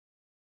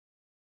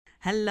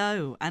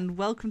Hello, and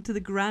welcome to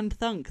The Grand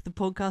Thunk, the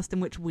podcast in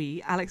which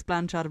we, Alex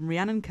Blanchard and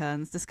Rhiannon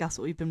Kearns, discuss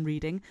what we've been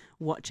reading,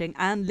 watching,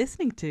 and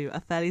listening to.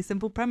 A fairly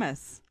simple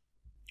premise.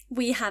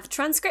 We have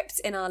transcripts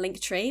in our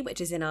link tree,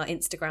 which is in our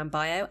Instagram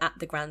bio at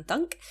The Grand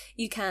Thunk.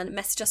 You can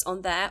message us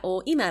on there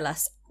or email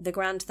us,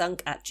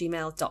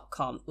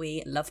 thegrandthunk@gmail.com.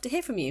 We love to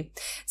hear from you.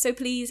 So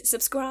please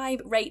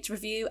subscribe, rate,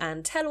 review,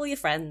 and tell all your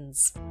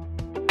friends.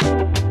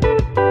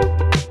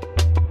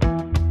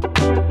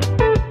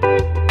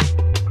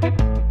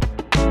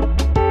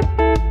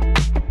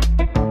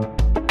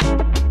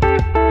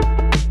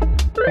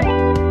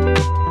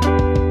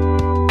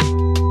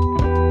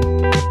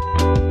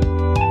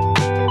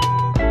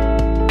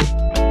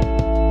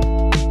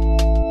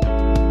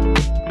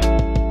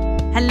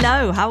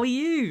 Hello, how are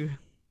you?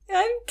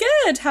 I'm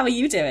good. How are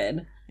you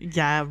doing?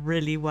 Yeah,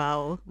 really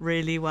well,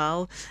 really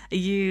well. Are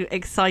you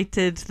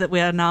excited that we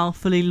are now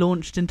fully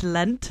launched into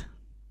Lent?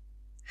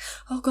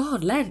 Oh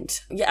God,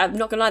 Lent. Yeah, I'm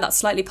not gonna lie, that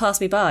slightly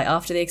passed me by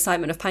after the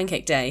excitement of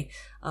Pancake Day.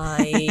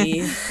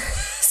 I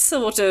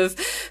sort of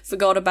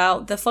forgot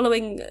about the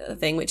following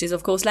thing, which is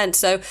of course Lent.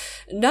 So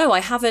no, I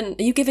haven't.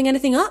 Are you giving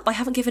anything up? I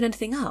haven't given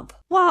anything up.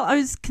 Well, I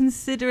was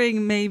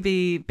considering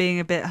maybe being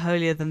a bit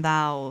holier than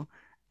thou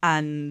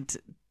and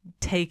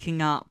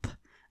taking up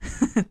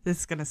this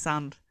is going to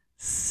sound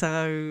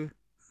so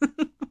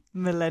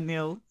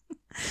millennial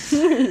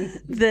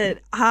that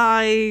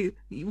I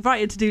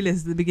write a to-do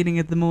list at the beginning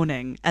of the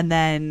morning and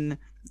then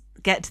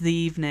get to the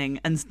evening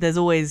and there's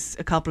always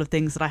a couple of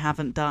things that I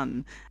haven't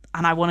done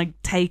and I want to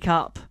take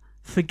up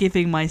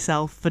forgiving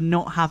myself for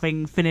not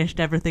having finished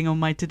everything on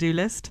my to-do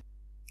list.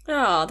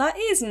 Oh, that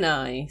is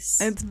nice.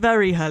 It's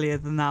very holier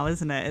than thou,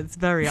 isn't it? It's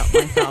very up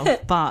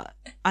myself, but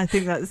I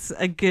think that's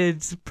a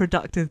good,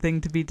 productive thing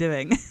to be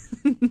doing.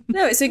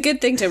 No, it's a good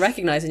thing to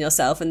recognise in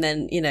yourself and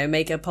then, you know,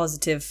 make a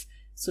positive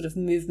sort of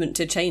movement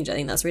to change. I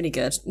think that's really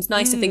good. It's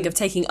nice to think of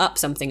taking up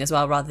something as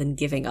well rather than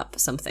giving up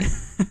something.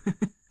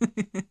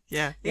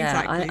 Yeah,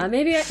 exactly. Yeah,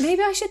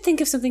 maybe I should think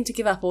of something to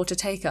give up or to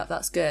take up.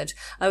 That's good.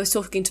 I was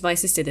talking to my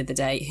sister the other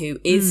day who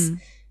is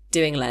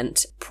doing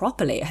Lent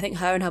properly. I think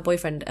her and her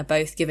boyfriend are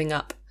both giving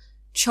up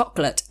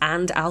chocolate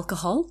and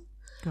alcohol.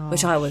 Gosh.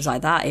 Which I was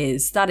like, that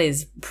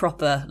is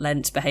proper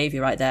Lent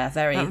behaviour right there.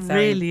 Very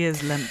really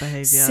is Lent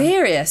behaviour.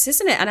 Serious,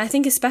 isn't it? And I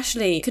think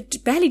especially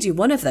could barely do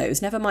one of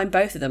those, never mind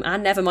both of them,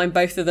 and never mind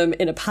both of them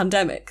in a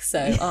pandemic.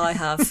 So I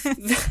have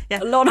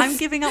a lot of... I'm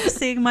giving up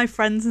seeing my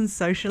friends and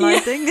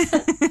socialising.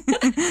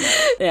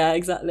 Yeah,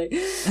 exactly.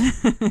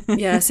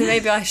 Yeah, so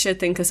maybe I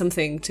should think of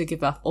something to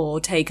give up or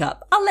take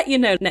up. I'll let you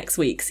know next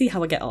week, see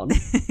how I get on.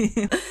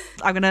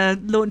 I'm going to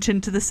launch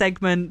into the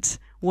segment...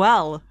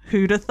 Well,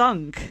 who'da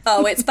thunk?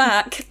 Oh, it's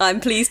back. I'm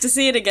pleased to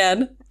see it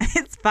again.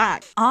 It's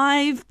back.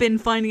 I've been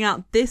finding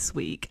out this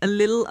week a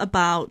little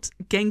about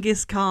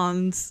Genghis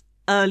Khan's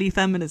early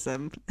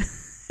feminism.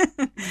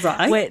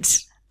 Right.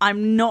 Which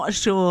I'm not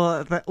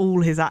sure that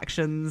all his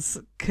actions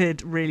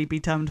could really be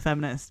termed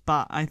feminist,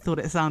 but I thought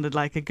it sounded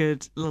like a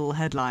good little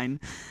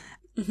headline.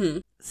 Mm-hmm.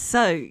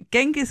 So,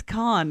 Genghis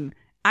Khan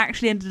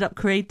actually ended up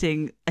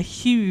creating a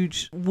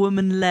huge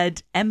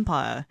woman-led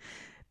empire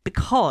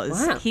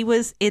because he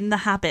was in the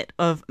habit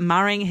of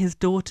marrying his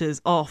daughters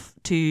off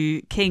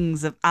to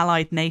kings of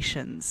allied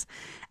nations.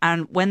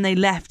 And when they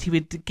left, he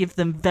would give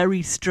them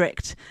very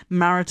strict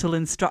marital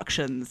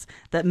instructions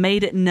that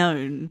made it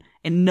known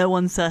in no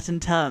uncertain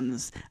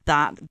terms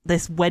that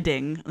this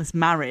wedding, this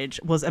marriage,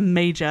 was a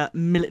major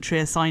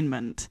military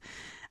assignment.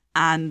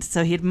 And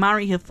so he'd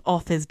marry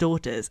off his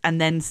daughters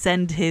and then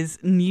send his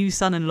new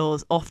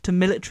son-in-laws off to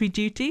military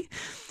duty,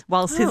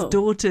 whilst his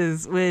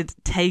daughters would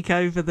take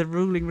over the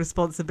ruling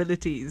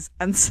responsibilities.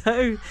 And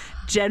so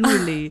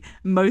generally,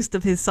 most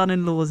of his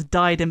son-in-laws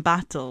died in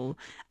battle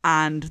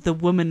and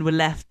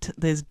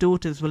his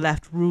daughters were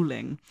left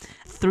ruling.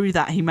 Through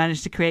that, he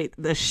managed to create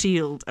the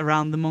shield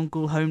around the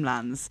Mongol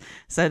homelands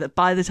so that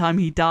by the time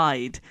he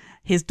died,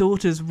 his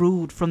daughters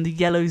ruled from the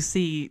Yellow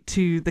Sea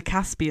to the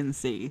Caspian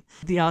Sea.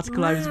 The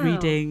article I was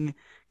reading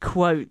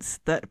quotes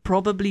that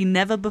probably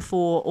never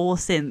before or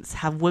since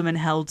have women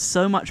held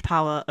so much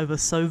power over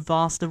so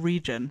vast a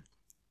region.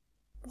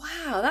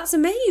 Wow, that's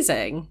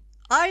amazing.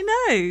 I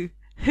know.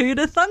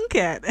 Who'da thunk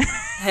it?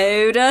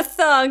 Who'da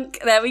thunk?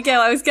 There we go.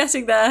 I was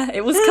getting there.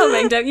 It was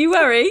coming. Don't you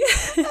worry.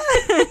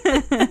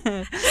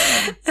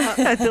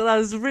 I thought that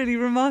was really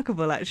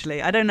remarkable,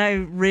 actually. I don't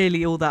know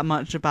really all that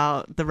much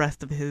about the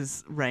rest of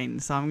his reign,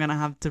 so I'm going to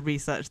have to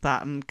research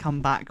that and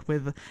come back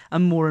with a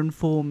more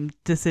informed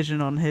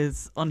decision on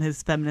his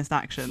feminist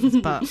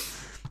actions. But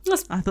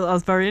I thought that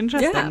was very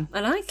interesting. Yeah, I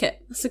like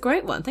it. That's a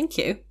great one. Thank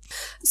you.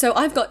 So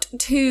I've got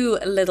two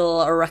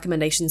little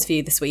recommendations for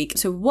you this week.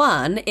 So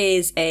one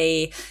is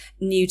a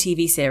new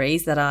TV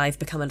series that I've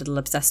become a little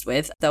obsessed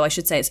with, though I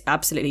should say it's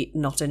absolutely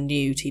not a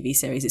new TV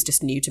series. It's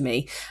just new to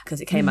me because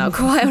it came out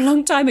quite a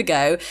long time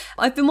ago.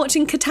 I've been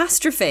watching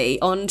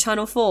Catastrophe on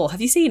Channel 4.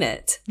 Have you seen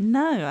it?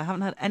 No, I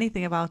haven't heard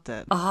anything about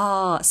it.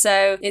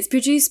 So it's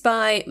produced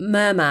by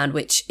Merman,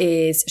 which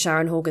is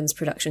Sharon Horgan's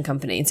production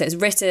company. And so it's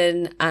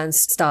written and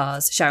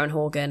stars Sharon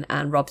Horgan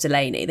and Rob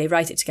Delaney. They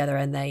write it together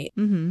and they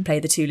play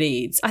the two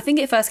leads. I think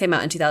it first came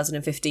out in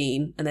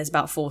 2015 and there's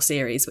about 4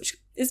 series, which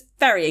is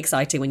very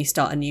exciting when you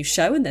start a new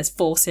show and there's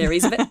 4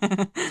 series of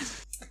it.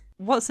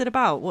 What's it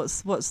about?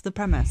 What's the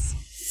premise?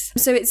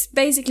 So it's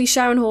basically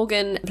Sharon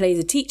Horgan plays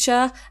a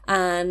teacher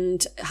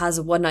and has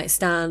a one-night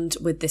stand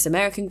with this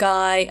American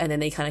guy, and then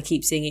they kind of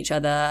keep seeing each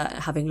other,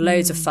 having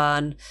loads of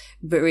fun,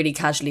 but really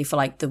casually for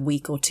like the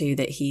week or 2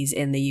 that he's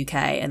in the UK,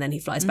 and then he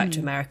flies back to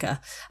America,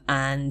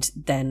 and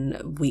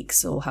then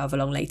weeks or however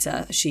long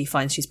later she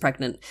finds she's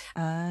pregnant.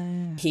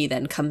 He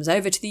then comes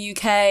over to the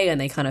UK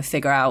and they kind of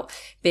figure out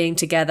being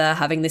together,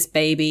 having this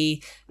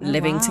baby,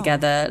 living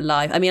together,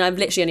 live. I mean, I've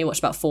literally only watched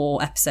about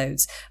 4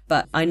 episodes,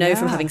 but I know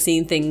from having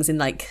seen things in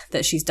like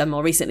that she's done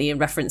more recently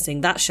and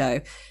referencing that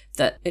show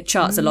that it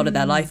charts a lot of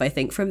their life, I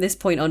think, from this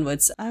point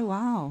onwards. Oh,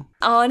 wow.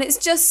 Oh, and it's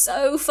just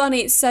so funny.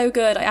 It's so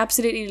good. I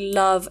absolutely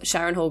love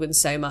Sharon Horgan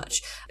so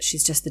much.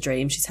 She's just the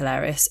dream. She's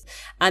hilarious.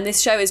 And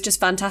this show is just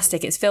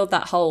fantastic. It's filled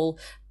that hole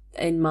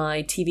in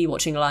my TV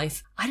watching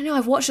life. I don't know,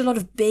 I've watched a lot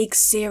of big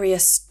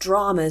serious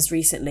dramas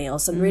recently, or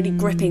some really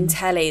gripping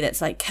telly that's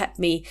like kept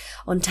me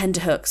on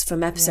tenterhooks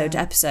from episode to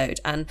episode,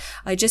 and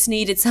I just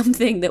needed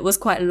something that was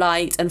quite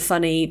light and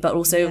funny but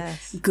also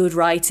good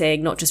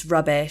writing, not just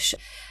rubbish.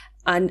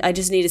 And I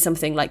just needed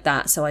something like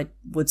that, so I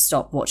would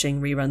stop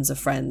watching reruns of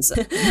Friends.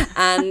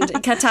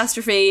 And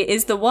Catastrophe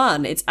is the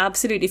one. It's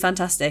absolutely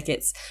fantastic.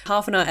 It's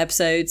half-an-hour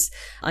episodes.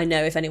 I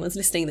know if anyone's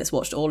listening that's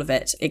watched all of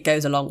it, it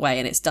goes a long way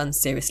and it's done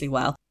seriously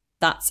well.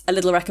 That's a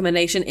little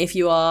recommendation if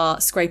you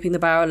are scraping the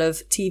barrel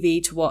of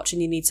TV to watch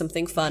and you need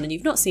something fun and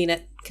you've not seen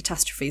it.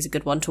 Catastrophe is a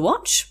good one to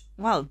watch.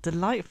 Well,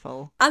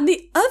 delightful. And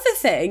the other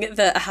thing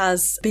that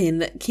has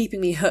been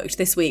keeping me hooked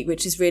this week,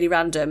 which is really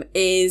random,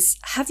 is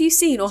have you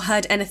seen or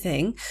heard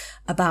anything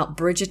about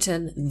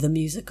Bridgerton the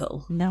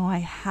musical? No, I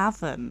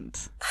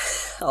haven't.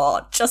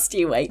 Oh, just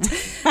you wait.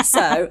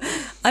 So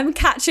I'm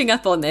catching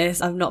up on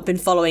this. I've not been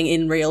following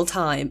in real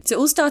time. So it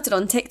all started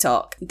on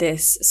TikTok.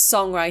 This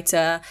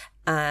songwriter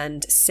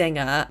and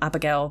singer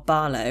Abigail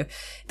Barlow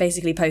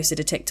basically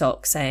posted a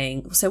TikTok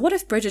saying, so what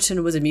if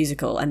Bridgerton was a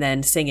musical, and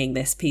then singing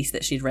this piece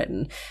that she'd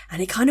written,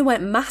 and it kind of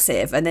went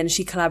massive. And then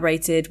she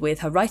collaborated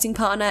with her writing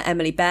partner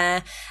Emily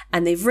Bear,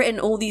 and they've written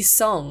all these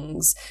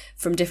songs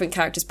from different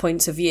characters'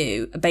 points of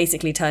view,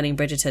 basically turning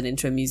Bridgerton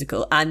into a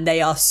musical, and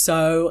they are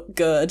so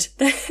good.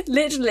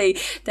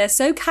 They're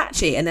so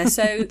catchy, and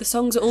the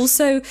songs are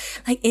also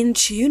like in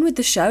tune with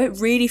the show. It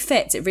really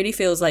fits. It really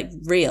feels like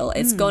real.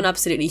 It's gone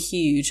absolutely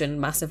huge and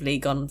massively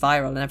gone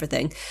viral and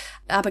everything.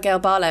 Abigail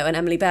Barlow and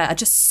Emily Bear are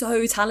just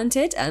so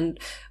talented, and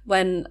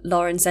when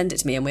Lauren sent it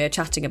to me and we were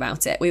chatting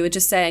about it, we were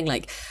just saying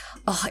like,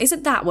 oh,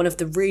 isn't that one of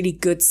the really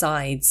good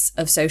sides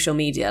of social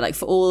media? Like,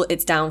 for all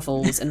its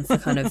downfalls and for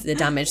kind of the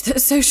damage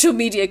that social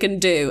media can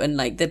do and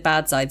like the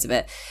bad sides of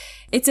it,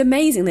 it's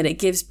amazing that it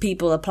gives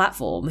people a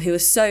platform who are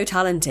so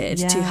talented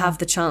to have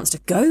the chance to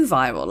go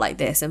viral like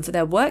this and for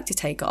their work to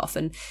take off.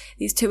 And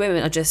these 2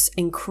 women are just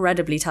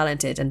incredibly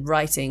talented and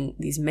writing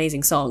these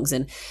amazing songs.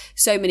 And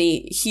so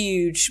many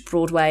huge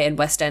Broadway and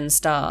West End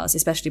stars,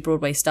 especially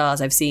Broadway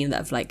stars I've seen that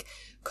have like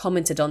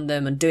commented on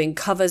them and doing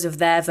covers of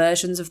their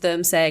versions of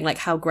them, saying like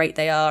how great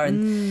they are.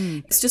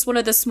 And it's just one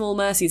of the small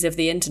mercies of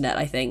the internet,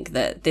 I think,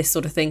 that this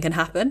sort of thing can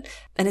happen.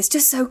 And it's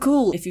just so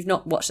cool. If you've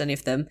not watched any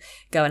of them,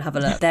 go and have a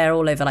look. They're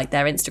all over like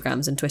their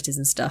Instagrams and Twitters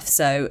and stuff,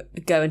 so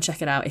go and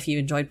check it out if you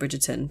enjoyed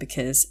Bridgerton,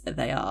 because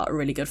they are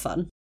really good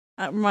fun.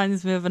 That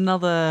reminds me of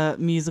another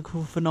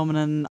musical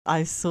phenomenon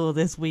I saw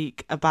this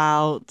week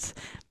about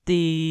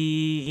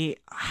the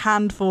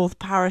Handforth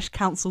Parish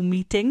Council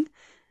meeting.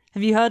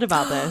 Have you heard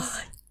about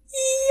this?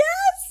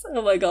 Yes!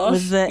 Oh my gosh.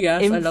 With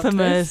the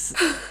infamous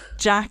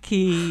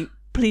Jackie,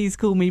 please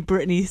call me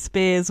Britney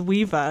Spears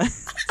Weaver.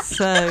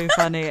 So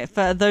funny.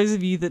 For those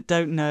of you that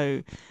don't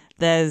know,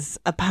 there's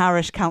a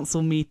parish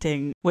council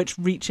meeting which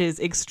reaches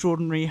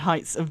extraordinary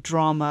heights of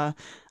drama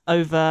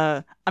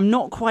over, I'm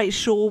not quite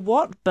sure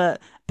what, but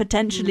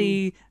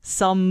potentially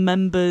some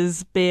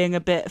members being a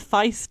bit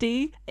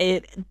feisty.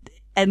 It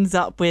ends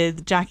up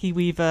with Jackie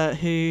Weaver,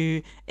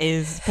 who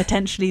is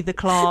potentially the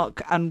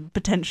clerk and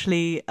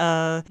potentially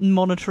a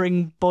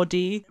monitoring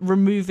body,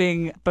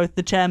 removing both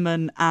the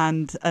chairman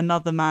and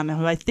another man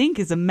who I think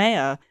is a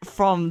mayor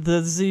from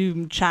the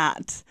Zoom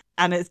chat.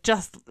 And it's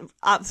just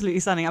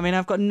absolutely stunning. I mean,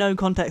 I've got no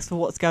context for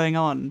what's going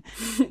on.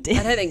 I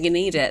don't think you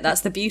need it.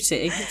 That's the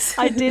beauty.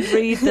 I did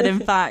read that, in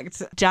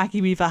fact, Jackie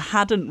Weaver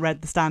hadn't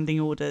read the standing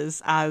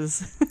orders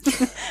as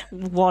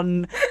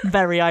one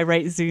very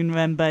irate Zoom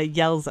member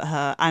yells at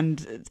her.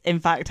 And, in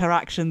fact, her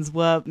actions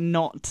were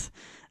not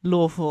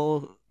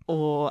lawful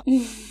or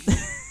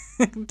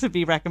to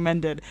be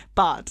recommended.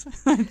 But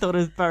I thought it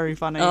was very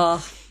funny.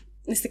 Oh,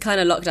 it's the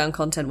kind of lockdown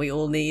content we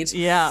all need.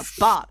 Yeah,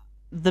 but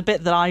the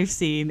bit that I've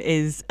seen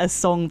is a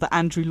song that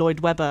Andrew Lloyd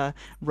Webber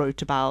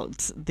wrote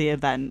about the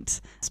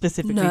event,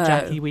 specifically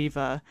Jackie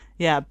Weaver.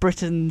 Yeah,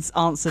 Britain's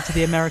answer to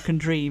the American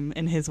dream,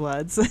 in his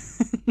words. I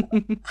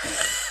can't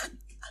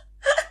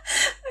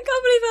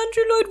believe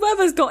Andrew Lloyd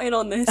Webber's got in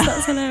on this.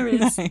 That's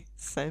hilarious.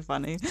 So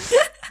funny.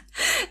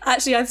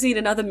 Actually, I've seen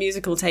another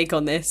musical take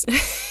on this.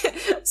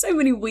 So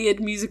many weird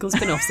musical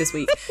spin-offs this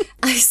week.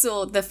 I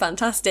saw the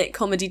fantastic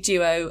comedy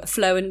duo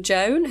Flo and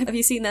Joan. Have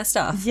you seen their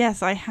stuff?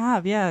 Yes, I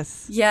have,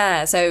 yes.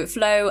 Yeah, so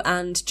Flo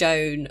and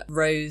Joan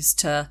rose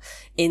to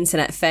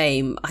internet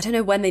fame. I don't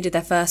know when they did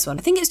their first one.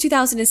 I think it's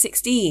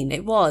 2016.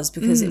 It was,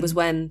 because it was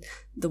when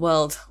the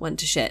world went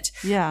to shit.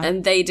 Yeah.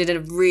 And they did a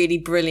really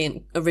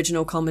brilliant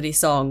original comedy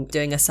song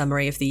doing a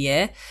summary of the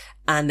year.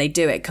 And they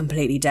do it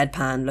completely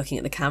deadpan, looking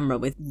at the camera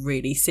with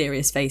really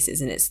serious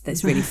faces. And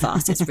it's really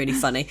fast. It's really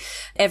funny.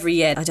 Every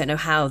year, I don't know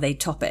how they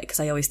top it, because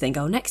I always think,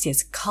 oh, next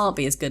year's can't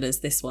be as good as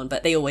this one.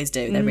 But they always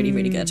do. They're really,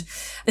 really good.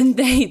 And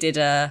they did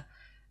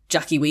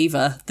Jackie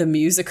Weaver, the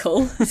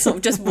musical, sort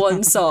of just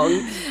one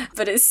song.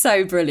 But it's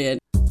so brilliant.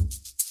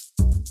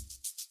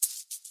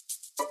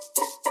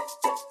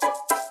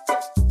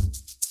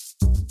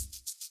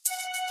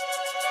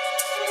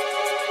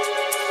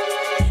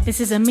 This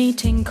is a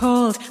meeting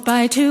called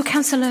by two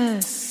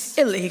councillors.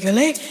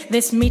 Illegally.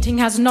 This meeting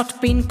has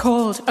not been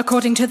called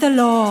according to the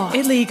law.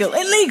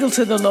 Illegal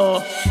to the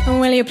law.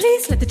 Will you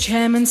please let the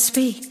chairman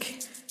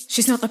speak?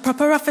 She's not the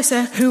proper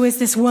officer. Who is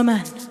this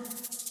woman?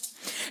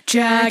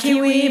 Jackie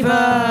Weaver.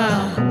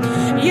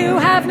 You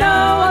have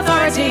no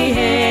authority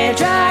here,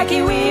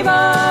 Jackie Weaver.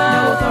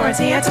 No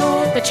authority at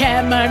all. The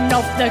chairman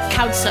of the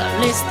council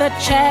is the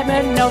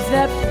chairman of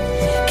the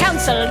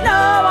council.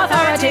 No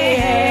authority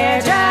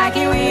here,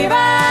 Jackie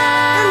Weaver.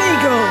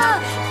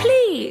 Illegal.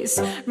 Please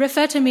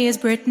refer to me as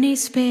Britney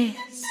Spears.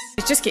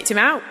 You just kicked him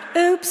out.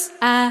 Oops,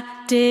 I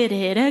did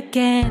it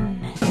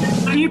again.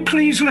 Will you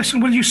please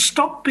listen? Will you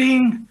stop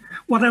being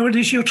whatever it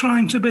is you're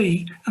trying to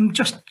be and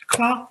just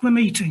clerk the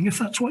meeting if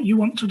that's what you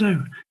want to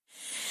do?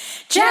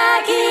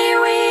 Jackie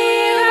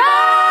Weaver!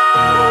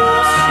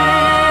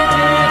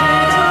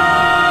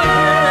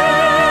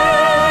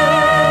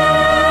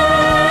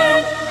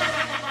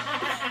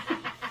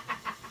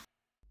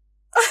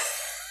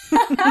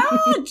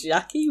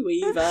 Jackie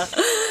Weaver.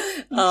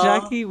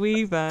 Jackie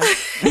Weaver.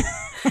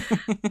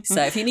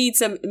 So if you need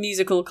some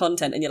musical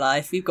content in your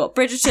life, you've got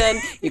Bridgerton,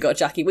 you've got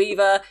Jackie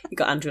Weaver, you've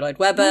got Andrew Lloyd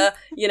Webber,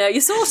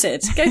 you're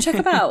sorted. Go check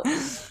them out.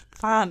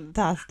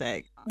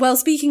 Fantastic. Well,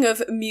 speaking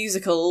of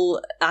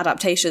musical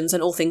adaptations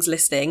and all things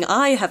listening,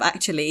 I have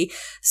actually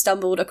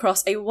stumbled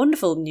across a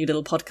wonderful new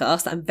little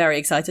podcast that I'm very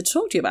excited to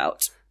talk to you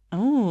about.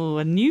 Oh,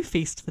 a new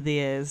feast for the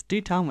ears.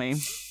 Do tell me.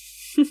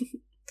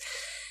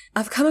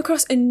 I've come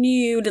across a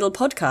new little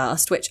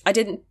podcast, which I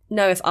didn't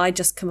know if I'd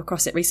just come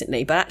across it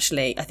recently, but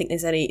actually I think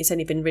it's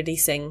only been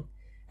releasing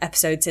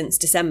episodes since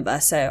December,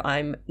 so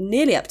I'm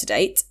nearly up to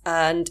date,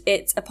 and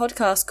it's a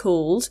podcast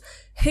called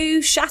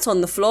Who Shat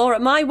on the Floor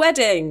at My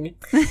Wedding?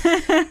 Which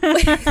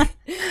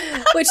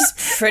is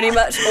pretty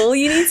much all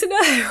you need to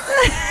know.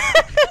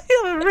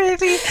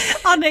 Really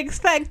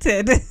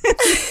unexpected.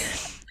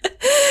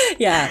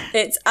 Yeah,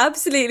 it's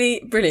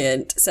absolutely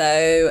brilliant.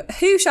 So,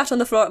 Who Shat on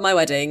the Floor at My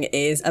Wedding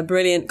is a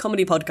brilliant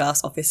comedy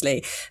podcast,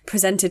 obviously,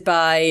 presented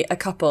by a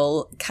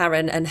couple,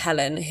 Karen and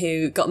Helen,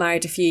 who got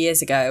married a few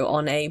years ago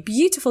on a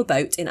beautiful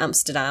boat in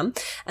Amsterdam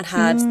and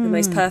had the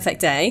most perfect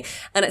day.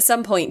 And at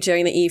some point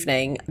during the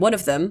evening, one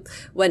of them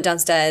went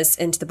downstairs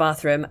into the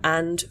bathroom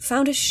and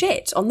found a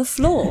shit on the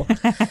floor.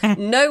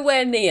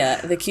 Nowhere near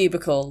the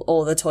cubicle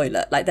or the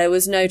toilet. Like, there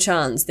was no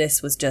chance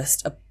this was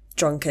just a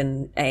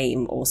drunken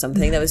aim or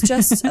something. There was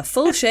just a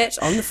full shit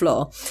on the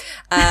floor.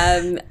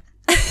 And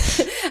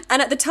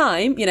at the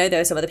time, there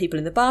were some other people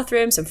in the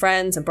bathroom, some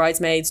friends and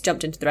bridesmaids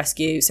jumped into the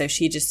rescue. So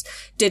she just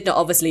did not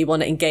obviously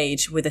want to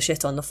engage with a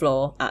shit on the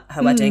floor at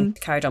her wedding,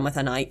 carried on with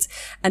her night,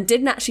 and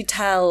didn't actually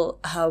tell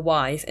her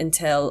wife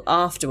until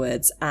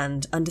afterwards.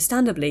 And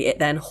understandably, it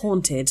then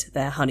haunted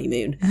their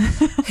honeymoon.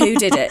 Who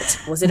did it?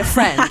 Was it a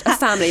friend, a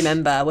family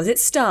member? Was it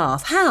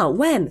staff? How?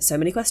 When? So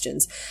many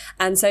questions.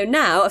 And so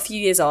now, a few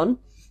years on,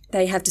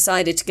 they have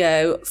decided to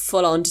go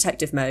full-on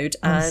detective mode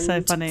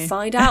and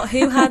find out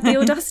who had the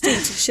audacity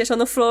to shit on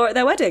the floor at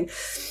their wedding.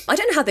 I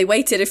don't know how they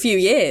waited a few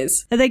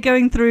years. Are they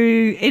going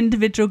through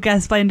individual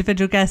guest by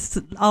individual guest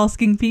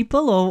asking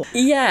people, or?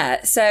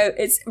 Yeah, so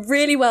it's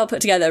really well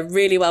put together,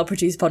 really well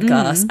produced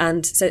podcast.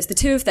 And so it's the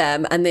two of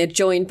them, and they're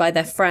joined by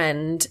their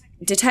friend,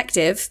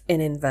 detective, in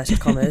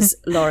inverted commas,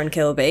 Lauren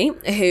Kilby,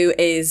 who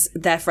is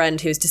their friend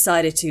who's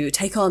decided to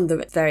take on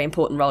the very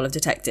important role of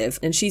detective.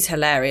 And she's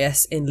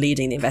hilarious in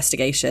leading the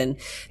investigation.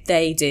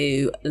 They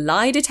do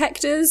lie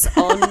detectors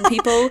on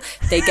people.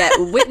 They get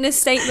witness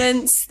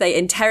statements. They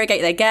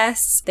interrogate their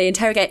guests. They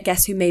interrogate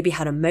guests who maybe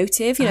had a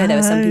motive. There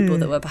were some people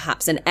that were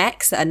perhaps an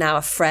ex that are now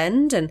a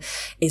friend. And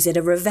is it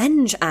a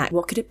revenge act?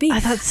 What could it be? Oh,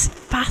 that's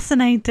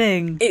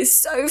fascinating. It's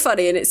so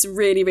funny, and it's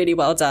really, really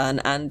well done.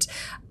 And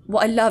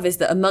what I love is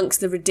that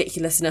amongst the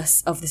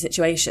ridiculousness of the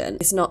situation,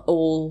 it's not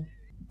all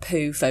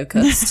poo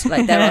focused.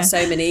 Like, there are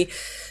so many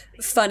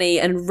funny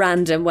and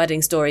random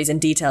wedding stories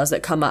and details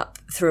that come up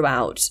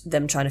throughout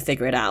them trying to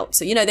figure it out.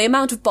 So, the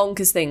amount of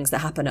bonkers things that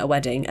happen at a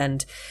wedding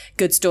and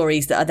good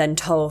stories that are then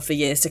told for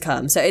years to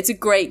come. So it's a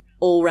great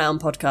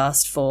all-round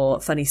podcast for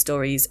funny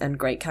stories and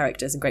great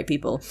characters and great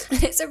people.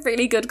 It's a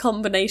really good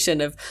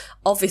combination of,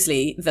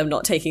 obviously, them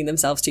not taking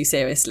themselves too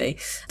seriously,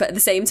 but at the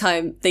same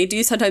time, they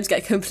do sometimes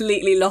get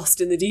completely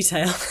lost in the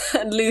detail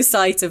and lose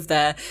sight of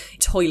their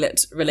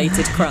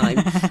toilet-related crime.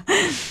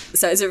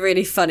 So it's a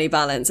really funny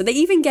balance. And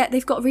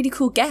they've got really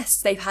cool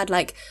guests. They've had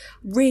like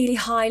really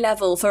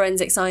high-level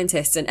forensic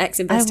scientists and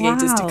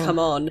ex-investigators to come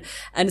on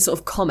and sort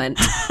of comment,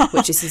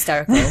 which is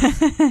hysterical.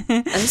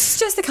 And it's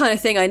just the kind of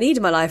thing I need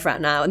in my life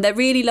right now. And they're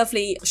really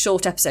lovely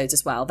short episodes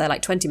as well. They're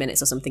like 20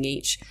 minutes or something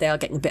each. They are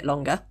getting a bit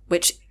longer,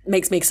 which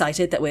makes me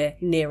excited that we're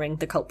nearing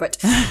the culprit.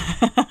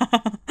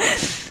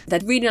 They're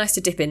really nice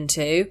to dip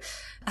into.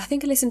 I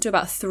think I listened to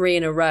about 3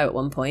 in a row at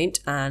one point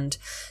and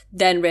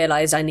then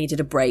realised I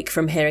needed a break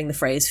from hearing the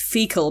phrase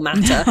fecal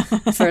matter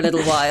for a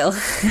little while.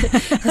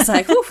 I was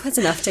like, oh, that's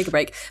enough, take a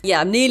break.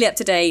 Yeah, I'm nearly up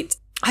to date.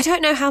 I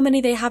don't know how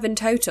many they have in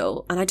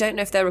total, and I don't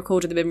know if they're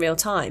recording them in real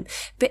time.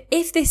 But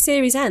if this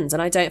series ends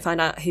and I don't find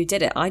out who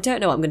did it, I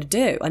don't know what I'm going to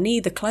do. I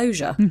need the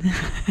closure.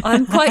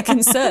 I'm quite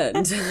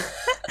concerned.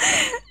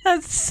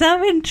 That's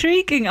so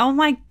intriguing. Oh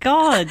my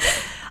God.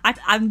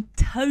 I'm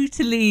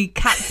totally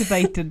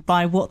captivated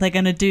by what they're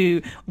going to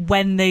do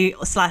when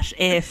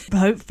if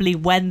hopefully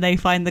when they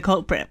find the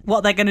culprit, what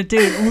they're going to do,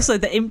 and also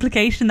the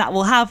implication that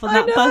will have on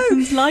that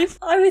person's life.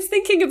 I was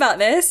thinking about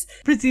this.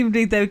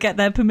 Presumably they'll get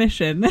their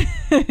permission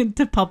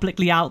to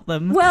publicly out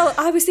them. Well,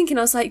 I was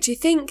like, do you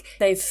think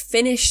they've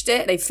finished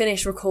it? They've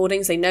finished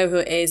recordings, they know who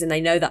it is, and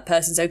they know that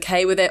person's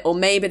okay with it? Or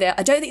maybe they're...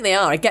 I don't think they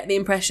are. I get the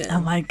impression.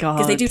 Oh my God.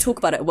 Because they do talk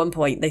about it at one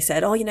point. They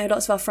said,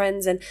 lots of our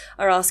friends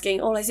are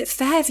asking, is it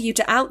fair for you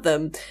to out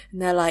them?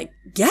 And they're like,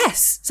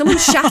 yes, someone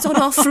shat on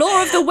our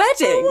floor of the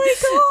wedding.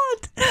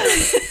 Oh my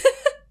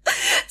God.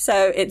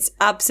 So it's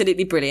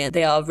absolutely brilliant.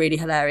 They are really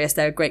hilarious.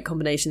 They're a great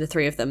combination, the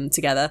 3 of them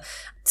together.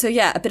 So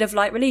yeah, a bit of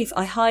light relief.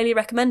 I highly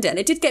recommend it. And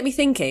it did get me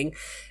thinking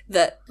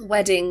that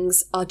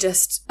weddings are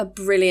just a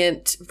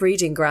brilliant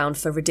breeding ground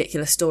for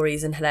ridiculous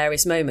stories and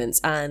hilarious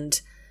moments. And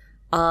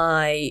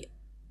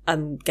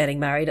I'm getting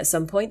married at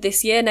some point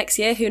this year, next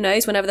year, who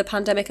knows, whenever the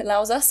pandemic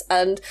allows us.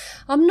 And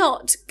I'm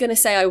not going to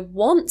say I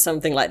want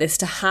something like this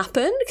to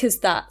happen, because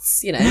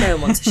that's, no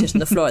one wants to shit on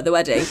the floor at the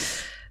wedding.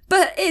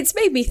 But it's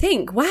made me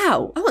think,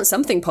 wow, I want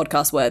something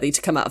podcast worthy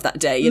to come out of that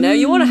day.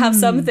 You want to have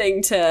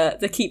something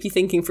to keep you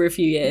thinking for a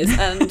few years.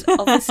 And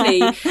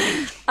obviously,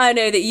 I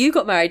know that you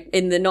got married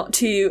in the not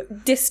too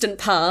distant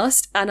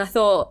past. And I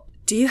thought,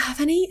 do you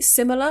have any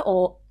similar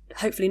or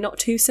hopefully not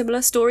too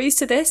similar stories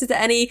to this? Is there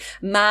any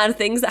mad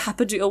things that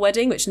happened at your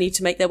wedding which need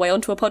to make their way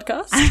onto a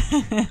podcast?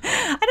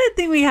 I don't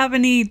think we have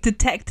any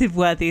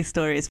detective-worthy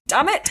stories.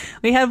 Damn it!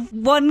 We have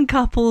one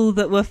couple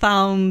that were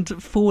found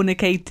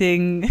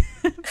fornicating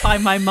by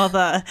my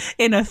mother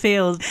in a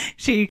field.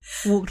 She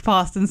walked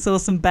past and saw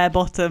some bare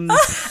bottoms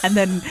and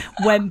then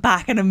went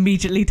back and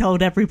immediately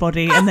told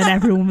everybody, and then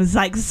everyone was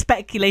like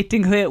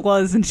speculating who it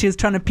was, and she was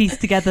trying to piece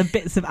together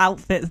bits of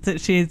outfits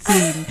that she had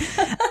seen,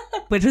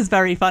 which was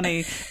very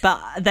funny. But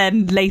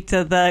then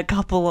later the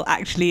couple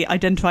actually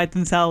identified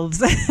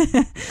themselves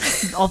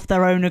of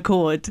their own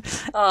accord.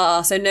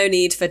 So no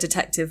need for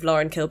Detective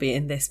Lauren Kilby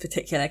in this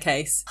particular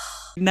case.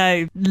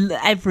 No,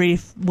 every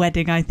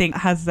wedding I think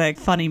has like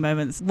funny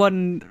moments.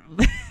 One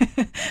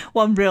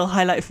real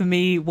highlight for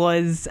me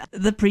was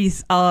the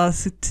priest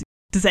asked,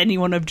 does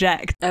anyone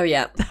object? Oh,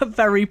 yeah. At that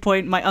very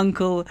point, my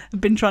uncle had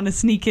been trying to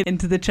sneak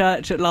into the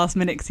church at last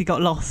minute because he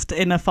got lost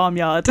in a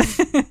farmyard.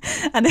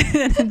 And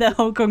the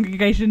whole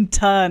congregation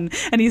turned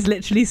and he's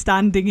literally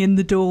standing in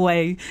the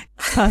doorway,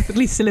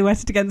 perfectly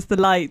silhouetted against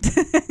the light.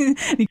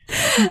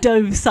 He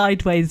dove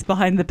sideways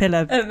behind the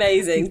pillar.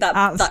 Amazing. That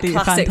classic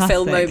fantastic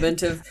film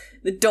moment of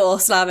the door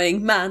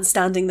slamming, man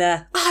standing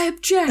there, I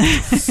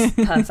object.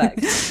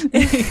 Perfect.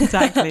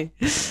 Exactly.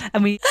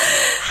 And we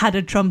had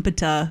a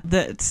trumpeter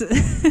that...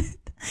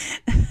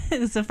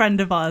 It's a friend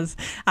of ours,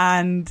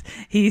 and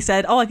he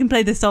said, I can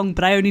play this song,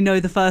 but I only know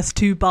the first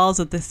 2 bars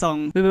of this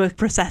song. We were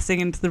processing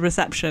into the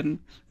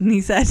reception, and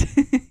he said,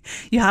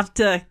 you have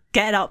to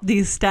get up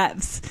these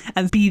steps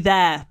and be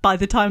there by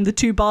the time the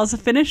 2 bars are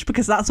finished,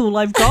 because that's all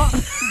I've got.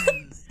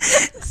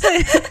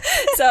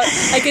 So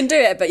I can do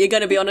it, but you're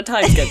going to be on a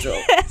time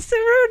schedule. So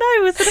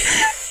Bruno was sort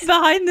of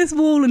behind this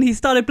wall and he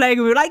started playing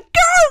and we were like,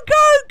 go!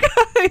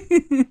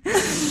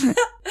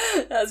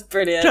 That's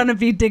brilliant. Trying to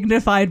be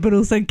dignified but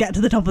also get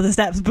to the top of the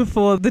steps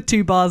before the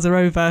 2 bars are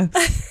over.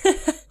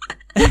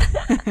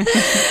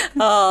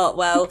 Oh,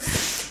 well.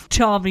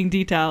 Charming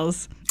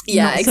details.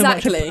 Yeah, Not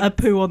exactly. So much a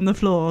poo on the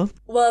floor.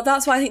 Well,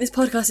 that's why I think this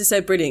podcast is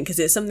so brilliant, because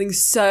it's something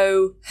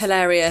so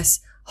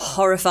hilarious,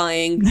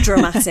 horrifying,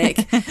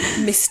 dramatic,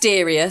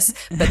 mysterious,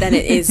 but then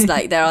it is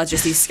like there are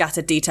just these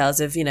scattered details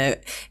of,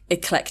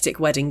 eclectic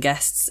wedding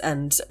guests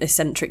and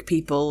eccentric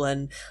people,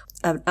 and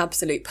an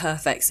absolute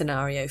perfect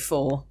scenario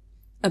for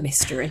a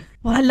mystery.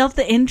 Well, I love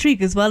the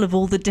intrigue as well of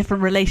all the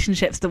different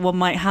relationships that one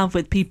might have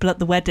with people at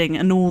the wedding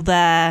and all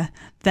their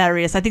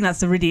various... I think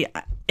that's a really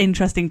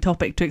interesting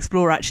topic to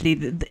explore,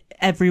 actually.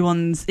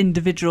 everyone's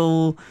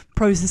individual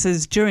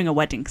processes during a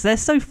wedding, because they're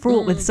so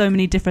fraught with so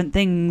many different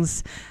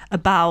things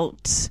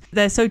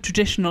they're so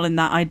traditional in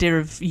that idea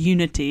of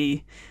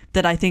unity,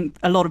 that I think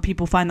a lot of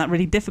people find that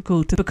really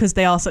difficult, because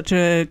they are such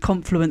a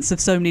confluence of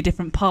so many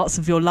different parts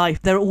of your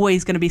life. There are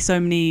always going to be so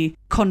many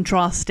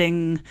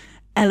contrasting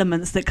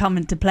elements that come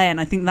into play, and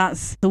I think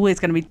that's always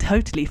going to be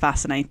totally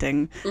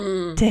fascinating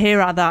to hear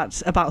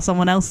that about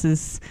someone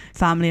else's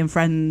family and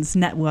friends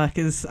network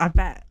is, I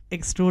bet,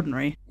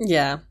 extraordinary.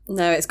 Yeah,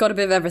 no, it's got a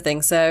bit of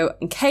everything. So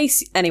in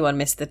case anyone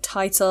missed the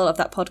title of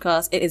that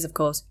podcast, it is, of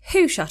course,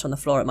 Who Shat on the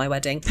Floor at My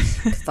Wedding.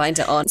 You can find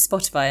it on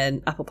Spotify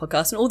and Apple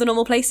Podcasts and all the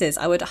normal places.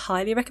 I would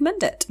highly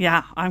recommend it.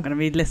 Yeah, I'm going to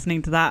be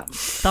listening to that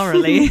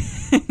thoroughly.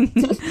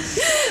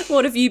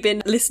 What have you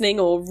been listening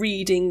or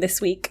reading this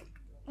week?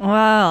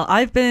 Well,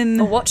 I've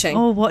been... Or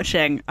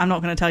watching. I'm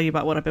not going to tell you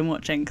about what I've been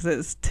watching because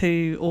it's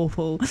too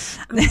awful.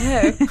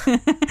 No.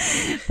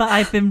 But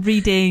I've been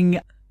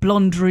reading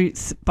Blonde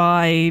Roots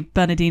by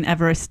Bernardine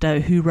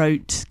Evaristo, who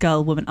wrote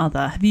Girl, Woman,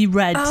 Other. Have you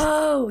read...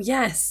 Oh,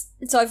 yes.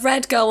 So I've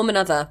read Girl, Woman,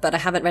 Other, but I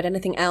haven't read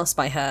anything else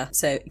by her.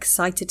 So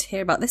excited to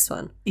hear about this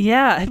one.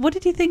 Yeah. What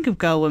did you think of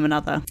Girl, Woman,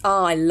 Other?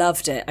 Oh, I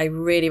loved it. I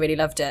really, really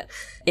loved it.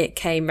 It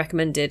came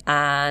recommended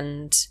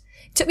and...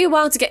 It took me a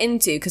while to get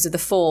into because of the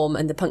form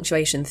and the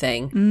punctuation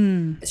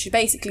thing. She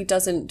basically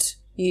doesn't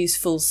use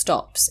full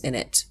stops in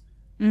it.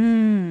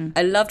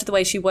 I loved the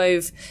way she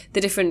wove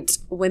the different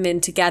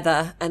women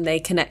together and they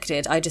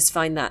connected. I just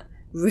find that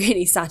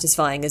really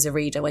satisfying as a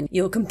reader when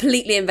you're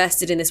completely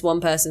invested in this one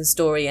person's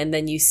story and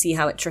then you see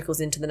how it trickles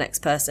into the next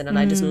person. And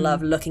I just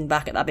love looking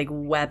back at that big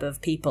web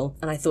of people.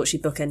 And I thought she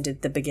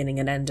bookended the beginning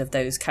and end of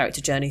those character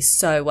journeys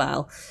so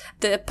well.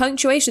 The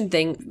punctuation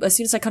thing, as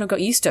soon as I kind of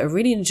got used to it, I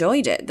really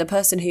enjoyed it. The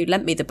person who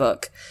lent me the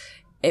book,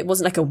 it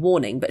wasn't like a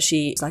warning, but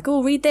she was like,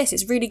 oh, read this,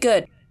 it's really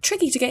good.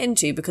 Tricky to get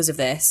into because of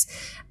this,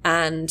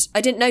 and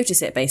I didn't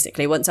notice it.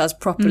 Basically, once I was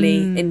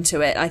properly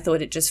into it, I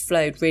thought it just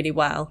flowed really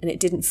well, and it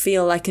didn't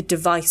feel like a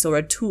device or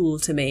a tool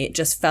to me. It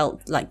just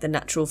felt like the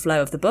natural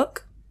flow of the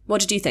book. What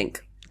did you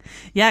think?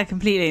 Yeah,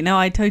 completely. No,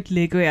 I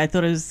totally agree. I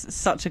thought it was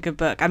such a good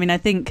book. I mean, I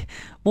think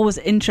what was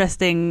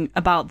interesting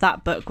about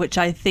that book, which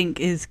I think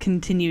is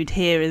continued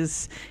here,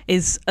 is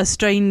a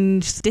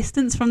strange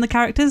distance from the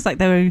characters. Like,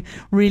 they were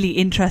really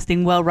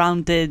interesting,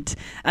 well-rounded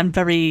and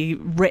very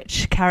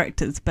rich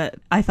characters, but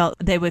I felt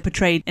they were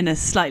portrayed in a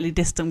slightly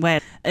distant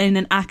way, in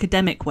an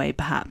academic way,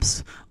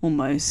 perhaps,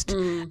 almost,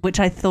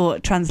 which I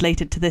thought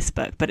translated to this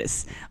book, but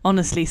it's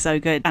honestly so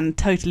good and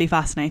totally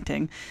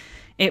fascinating.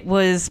 It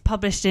was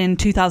published in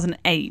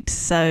 2008,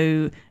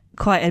 so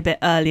quite a bit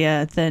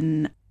earlier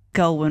than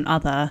Girl, Woman,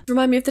 Other.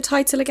 Remind me of the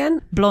title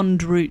again?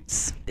 Blonde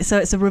Roots. So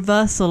it's a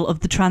reversal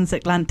of the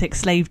transatlantic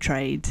slave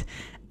trade,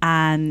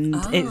 and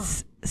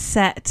it's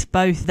set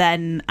both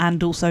then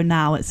and also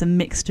now. It's a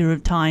mixture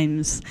of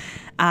times.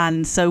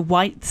 And so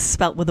whites,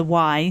 spelt with a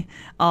Y,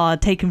 are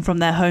taken from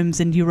their homes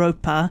in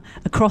Europa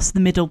across the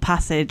Middle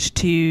Passage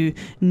to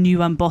New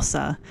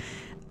Ambossa.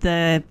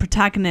 The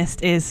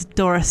protagonist is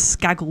Doris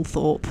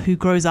Scagglethorpe, who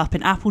grows up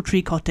in Apple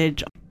Tree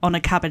Cottage on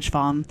a cabbage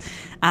farm,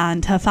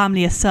 and her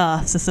family are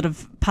serfs, a sort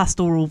of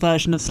pastoral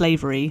version of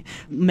slavery,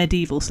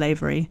 medieval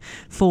slavery,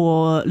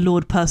 for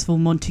Lord Percival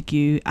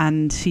Montague,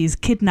 and she's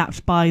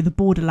kidnapped by the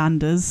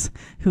Borderlanders,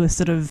 who are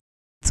sort of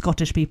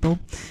Scottish people,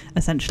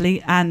 essentially,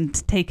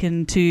 and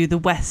taken to the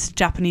West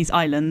Japanese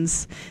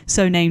Islands,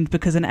 so named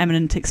because an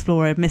eminent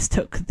explorer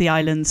mistook the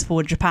islands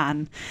for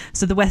Japan.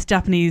 So the West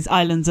Japanese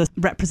Islands are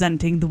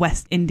representing the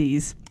West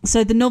Indies.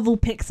 So the novel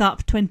picks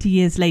up 20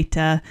 years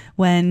later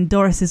when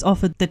Doris is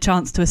offered the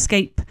chance to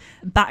escape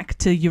back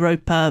to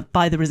Europa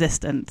by the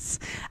resistance.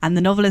 And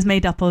the novel is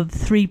made up of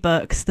 3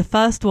 books. The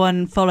first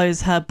one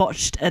follows her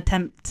botched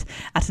attempt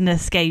at an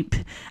escape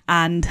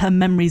and her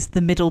memories of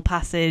the Middle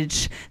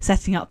Passage,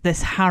 setting up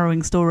this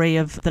harrowing story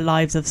of the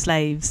lives of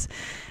slaves.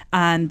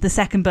 And the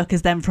second book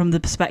is then from the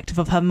perspective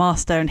of her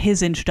master and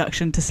his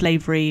introduction to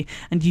slavery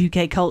and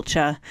UK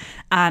culture.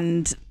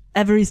 And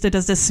Evaristo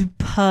does a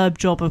superb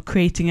job of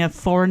creating a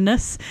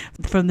foreignness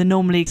from the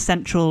normally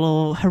central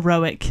or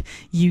heroic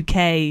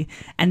UK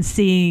and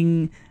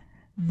seeing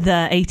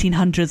the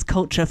 1800s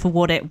culture for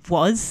what it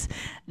was,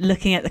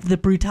 looking at the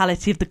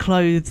brutality of the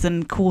clothes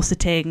and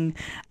corseting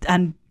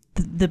and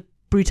the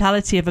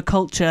brutality of a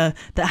culture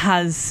that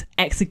has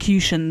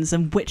executions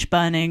and witch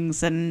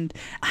burnings and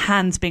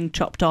hands being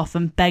chopped off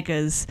and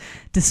beggars,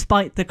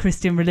 despite the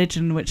Christian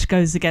religion, which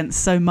goes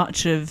against so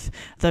much of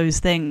those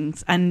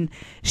things. And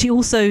she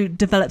also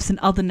develops an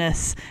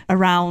otherness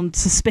around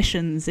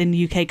suspicions in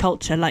UK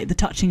culture, like the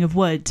touching of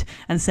wood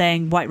and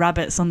saying white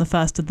rabbits on the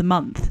first of the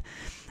month.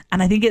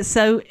 And I think it's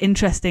so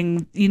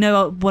interesting. You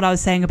know what I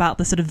was saying about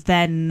the sort of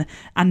then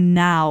and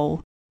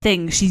now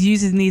things. She's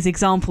using these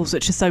examples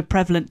which are so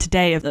prevalent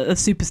today of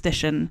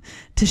superstition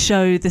to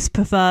show this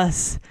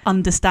perverse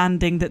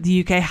understanding that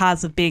the UK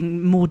has of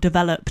being more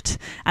developed,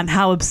 and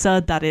how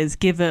absurd that is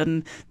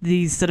given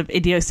these sort of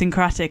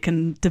idiosyncratic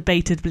and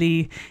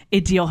debatably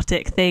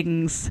idiotic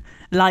things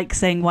like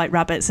saying white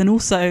rabbits, and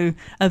also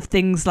of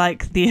things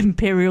like the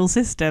imperial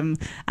system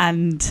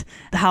and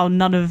how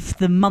none of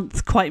the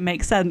months quite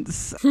make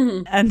sense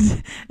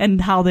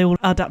and how they all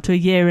add up to a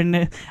year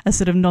in a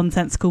sort of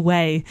nonsensical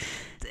way.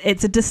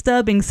 It's a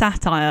disturbing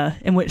satire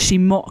in which she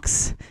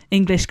mocks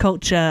English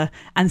culture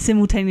and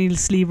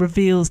simultaneously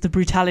reveals the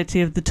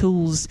brutality of the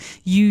tools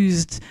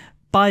used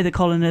by the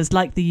colonists,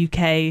 like the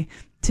UK,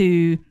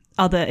 to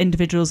other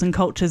individuals and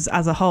cultures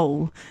as a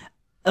whole,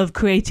 of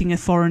creating a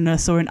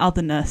foreignness or an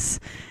otherness.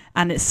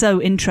 And it's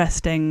so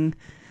interesting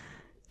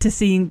to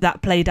see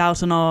that played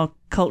out on our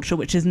culture,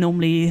 which is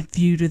normally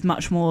viewed with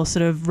much more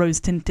sort of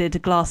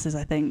rose-tinted glasses,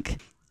 I think.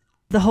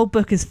 The whole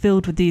book is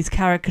filled with these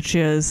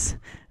caricatures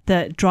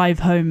that drive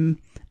home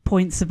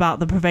points about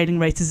the prevailing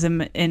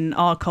racism in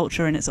our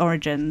culture and its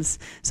origins.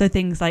 So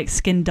things like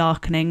skin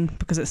darkening,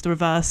 because it's the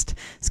reversed,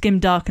 skin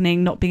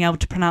darkening, not being able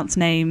to pronounce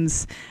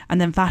names,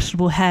 and then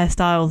fashionable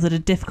hairstyles that are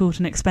difficult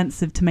and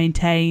expensive to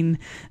maintain,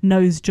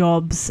 nose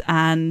jobs,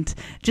 and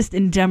just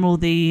in general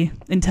the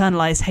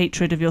internalized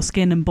hatred of your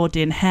skin and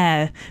body and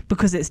hair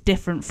because it's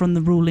different from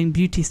the ruling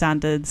beauty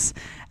standards,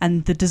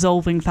 and the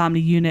dissolving family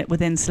unit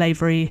within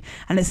slavery.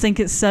 And I think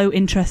it's so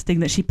interesting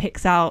that she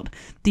picks out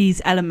these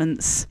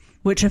elements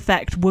which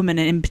affect women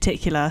in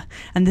particular.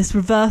 And this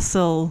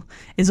reversal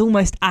is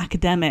almost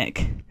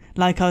academic,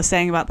 like I was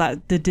saying about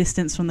that, the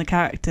distance from the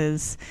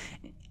characters.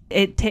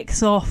 It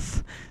ticks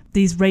off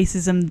these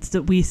racisms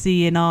that we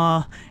see in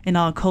our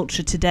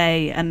culture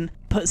today and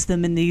puts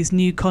them in these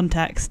new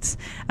contexts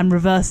and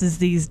reverses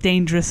these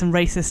dangerous and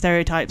racist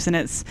stereotypes. And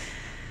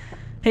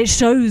it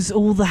shows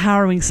all the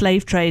harrowing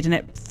slave trade, and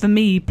it, for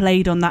me,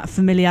 played on that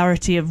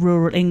familiarity of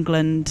rural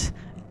England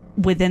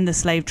within the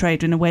slave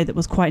trade in a way that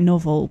was quite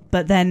novel.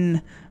 But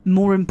then,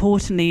 more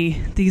importantly,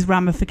 these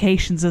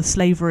ramifications of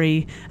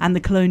slavery and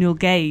the colonial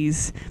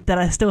gaze that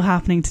are still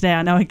happening today.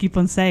 I know I keep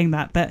on saying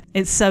that, but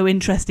it's so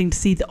interesting to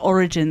see the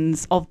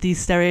origins of these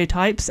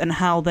stereotypes and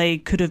how they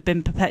could have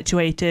been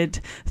perpetuated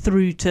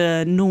through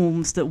to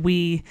norms that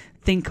we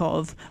think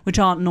of, which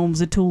aren't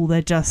norms at all.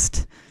 They're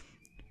just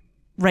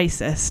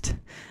racist.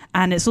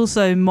 And it's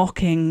also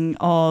mocking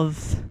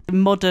of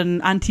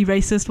modern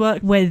anti-racist work,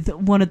 with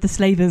one of the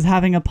slavers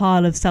having a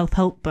pile of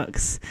self-help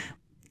books.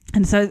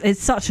 And so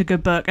it's such a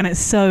good book, and it's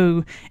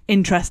so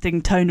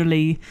interesting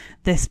tonally,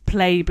 this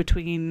play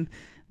between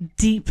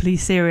deeply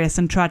serious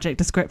and tragic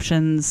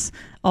descriptions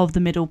of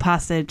the Middle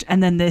Passage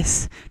and then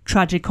this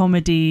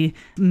tragicomedy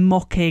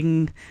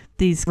mocking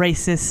these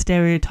racist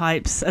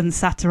stereotypes and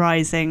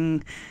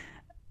satirizing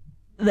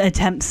the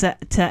attempts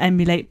to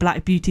emulate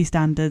black beauty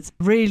standards.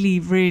 Really,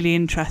 really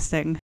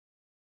interesting.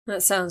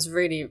 That sounds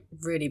really,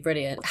 really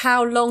brilliant.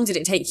 How long did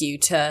it take you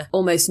to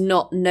almost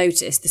not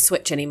notice the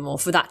switch anymore,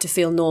 for that to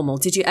feel normal?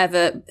 Did you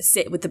ever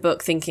sit with the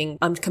book thinking,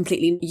 I'm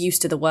completely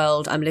used to the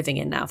world I'm living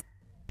in now?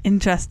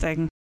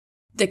 Interesting.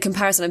 The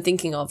comparison I'm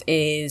thinking of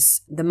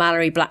is the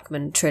Mallory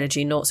Blackman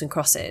trilogy, Noughts and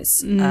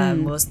Crosses,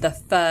 was the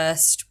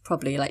first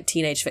probably like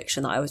teenage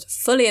fiction that I was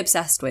fully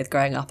obsessed with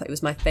growing up. It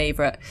was my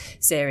favourite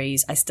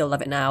series. I still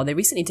love it now. They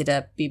recently did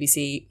a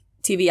BBC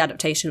TV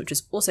adaptation, which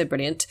was also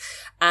brilliant.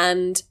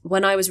 And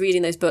when I was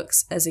reading those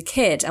books as a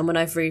kid, and when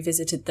I've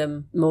revisited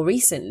them more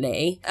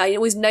recently, I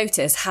always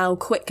notice how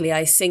quickly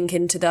I sink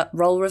into that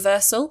role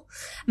reversal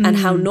and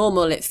how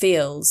normal it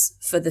feels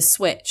for the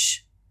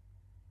switch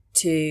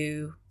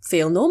to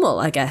feel normal,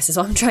 I guess, is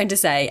what I'm trying to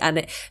say.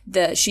 And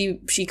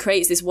she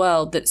creates this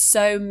world that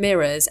so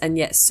mirrors and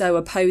yet so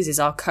opposes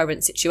our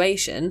current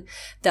situation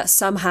that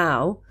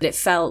somehow it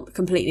felt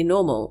completely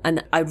normal.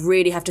 And I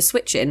really have to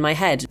switch it in my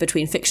head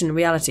between fiction and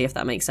reality, if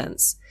that makes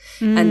sense.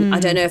 And I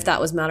don't know if that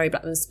was Mallory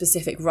Blackman's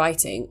specific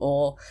writing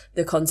or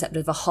the concept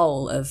of a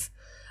whole of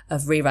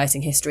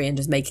rewriting history and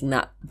just making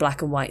that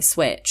black and white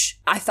switch.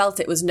 I felt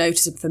it was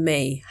noticeable for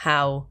me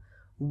how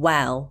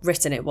well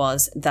written it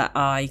was, that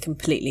I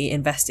completely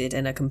invested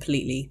in a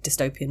completely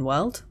dystopian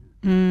world.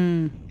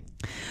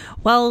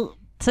 Well,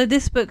 so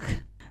this book,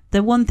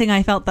 the one thing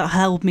I felt that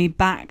held me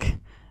back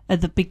at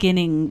the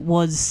beginning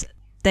was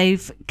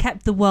they've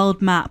kept the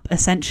world map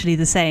essentially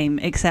the same,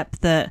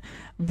 except that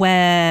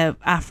where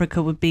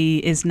Africa would be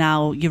is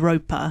now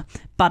Europa,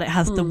 but it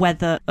has the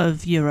weather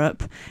of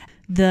Europe.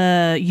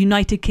 The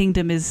United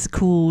Kingdom is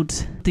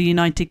called the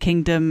United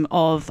Kingdom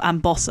of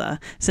Ambossa.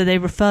 So they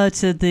refer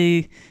to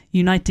the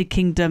United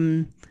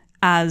Kingdom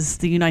as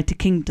the United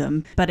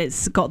Kingdom, but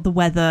it's got the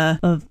weather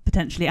of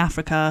potentially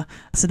Africa.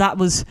 So that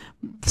was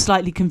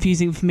slightly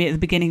confusing for me at the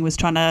beginning, was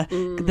trying to,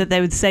 that they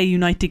would say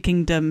United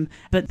Kingdom,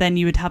 but then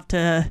you would have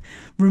to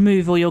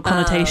remove all your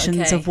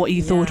connotations of what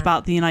you thought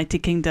about the United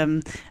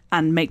Kingdom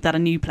and make that a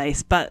new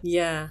place. But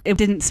it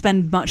didn't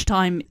spend much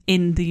time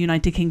in the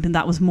United Kingdom.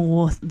 That was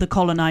more the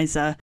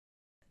colonizer.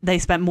 They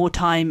spent more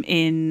time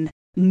in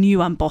New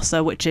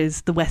Ambossa, which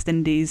is the West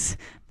Indies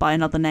by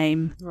another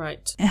name.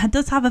 Right. It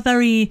does have a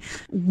very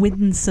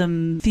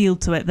winsome feel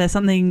to it. There's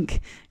something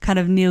kind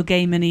of Neil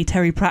Gaiman-y,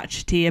 Terry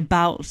Pratchett-y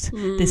about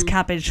this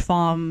cabbage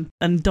farm,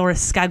 and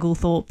Doris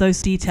Scagglethorpe.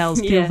 Those details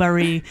feel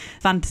very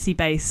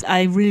fantasy-based.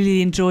 I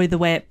really enjoy the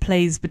way it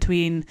plays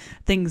between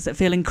things that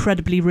feel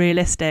incredibly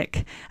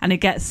realistic, and it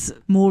gets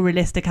more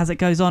realistic as it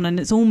goes on, and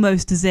it's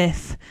almost as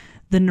if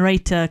the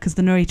narrator, because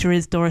the narrator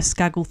is Doris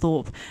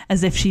Scagglethorpe,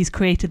 as if she's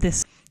created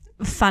this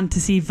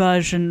fantasy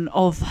version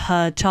of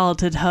her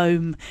childhood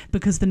home,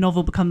 because the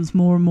novel becomes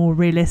more and more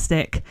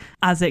realistic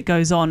as it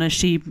goes on, as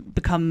she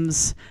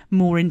becomes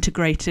more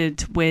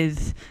integrated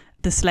with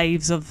the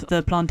slaves of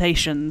the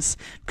plantations,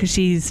 because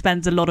she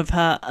spends a lot of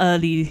her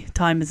early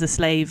time as a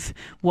slave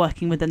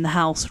working within the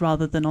house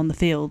rather than on the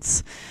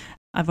fields.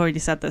 I've already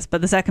said this, but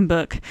the second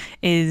book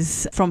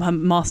is from her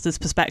master's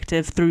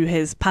perspective through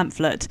his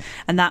pamphlet,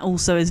 and that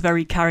also is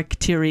very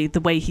caricature-y, the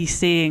way he's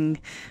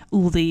seeing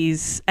all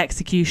these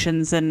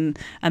executions and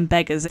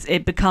beggars.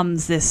 It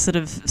becomes this sort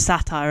of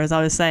satire, as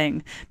I was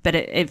saying, but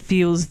it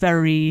feels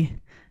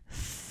very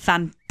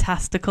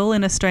fantastical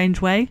in a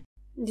strange way.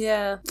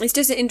 Yeah, it's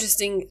just an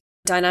interesting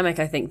dynamic,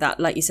 I think, that,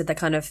 like you said, the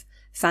kind of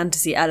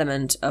fantasy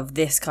element of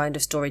this kind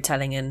of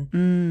storytelling,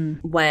 and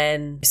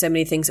when so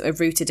many things that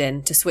we're rooted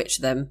in, to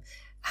switch them,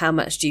 how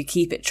much do you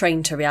keep it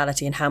trained to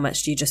reality and how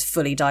much do you just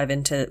fully dive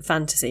into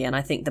fantasy? And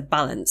I think the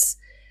balance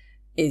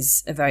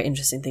is a very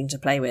interesting thing to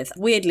play with.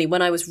 Weirdly,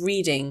 when I was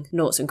reading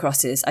Noughts and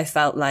Crosses, I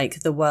felt like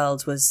the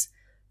world was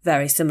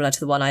very similar to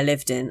the one I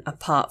lived in,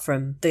 apart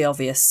from the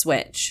obvious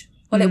switch.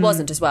 Well, it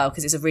wasn't as well,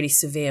 because it's a really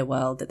severe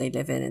world that they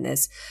live in, and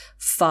there's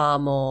far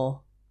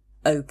more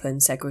open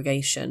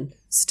segregation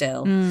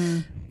still.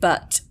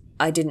 But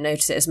I didn't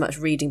notice it as much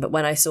reading, but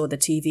when I saw the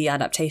TV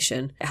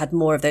adaptation, it had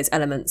more of those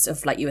elements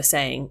of, like you were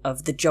saying,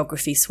 of the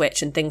geography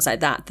switch and things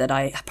like that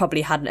I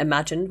probably hadn't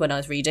imagined when I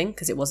was reading,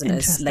 because it wasn't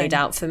as laid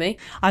out for me.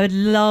 I would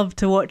love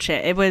to watch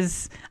it. It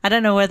was, I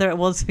don't know whether it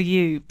was for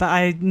you, but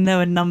I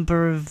know a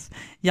number of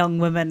young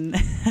women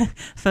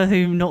for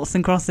whom Noughts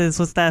and Crosses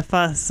was their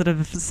first sort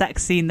of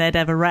sex scene they'd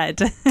ever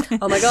read.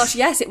 Oh my gosh,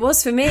 yes, it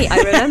was for me.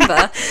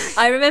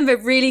 I remember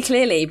really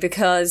clearly,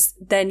 because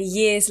then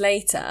years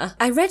later,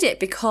 I read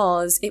it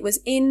because it was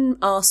in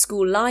our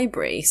school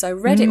library. So I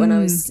read it when I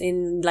was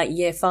in like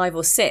year 5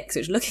 or 6,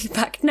 which looking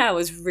back now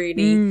was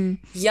really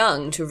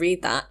young to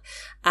read that.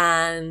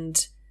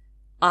 And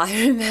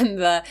I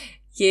remember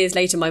years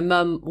later, my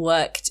mum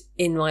worked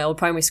in my old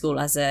primary school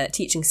as a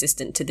teaching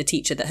assistant to the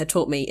teacher that had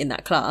taught me in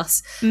that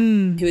class,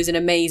 who was an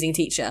amazing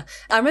teacher.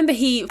 I remember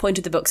he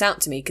pointed the books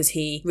out to me because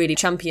he really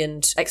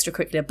championed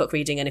extracurricular book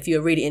reading, and if you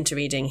were really into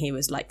reading, he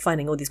was like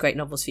finding all these great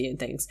novels for you and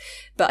things.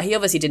 But he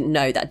obviously didn't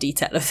know that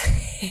detail of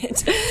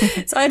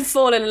it. So I'd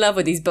fallen in love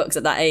with these books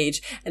at that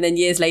age, and then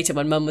years later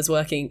when mum was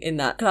working in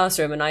that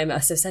classroom, and I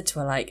must have said to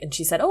her, like, and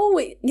she said, oh,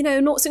 you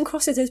know, Noughts and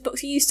Crosses, those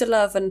books you used to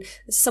love, and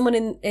there's someone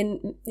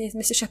in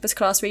Mr. Shepherd's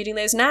class reading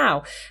those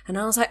now. And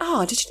I was like,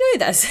 oh, did you know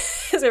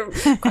there's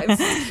a quite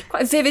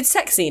a vivid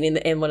sex scene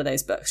in one of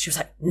those books? She was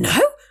like, no,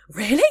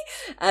 really?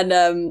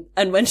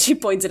 And when she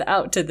pointed it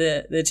out to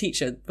the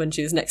teacher when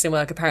she was next in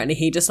work, apparently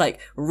he just like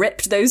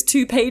ripped those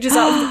 2 pages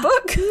out of the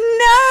book.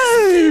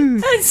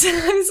 No! And so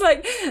I was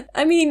like,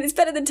 I mean, it's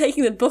better than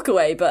taking the book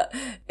away, but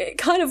it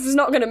kind of was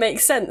not going to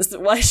make sense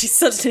that why she's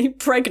suddenly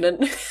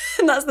pregnant.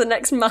 And that's the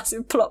next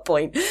massive plot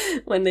point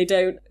when they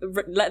don't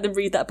let them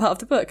read that part of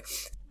the book.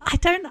 I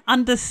don't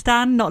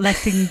understand not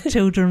letting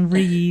children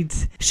read.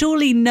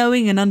 Surely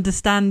knowing and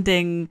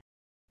understanding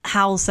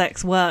how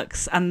sex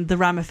works and the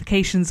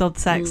ramifications of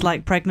sex,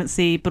 like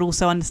pregnancy, but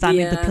also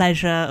understanding the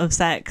pleasure of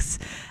sex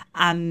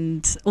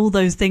and all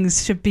those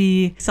things should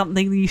be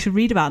something that you should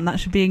read about, and that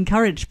should be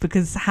encouraged,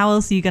 because how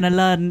else are you going to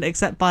learn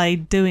except by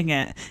doing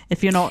it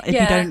if you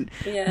don't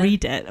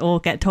read it or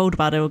get told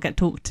about it or get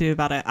talked to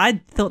about it. I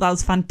thought that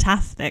was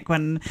fantastic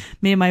when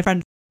me and my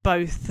friend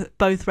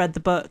both read the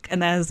book,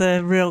 and there's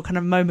a real kind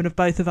of moment of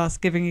both of us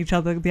giving each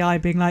other the eye,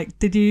 being like,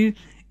 did you?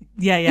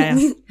 Yeah.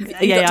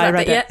 I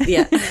read it.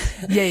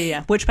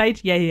 Yeah. Which page?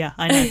 Yeah,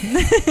 I know.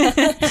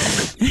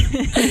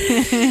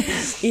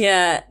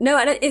 Yeah. No,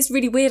 and it's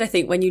really weird, I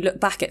think, when you look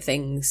back at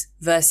things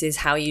versus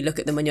how you look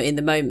at them when you're in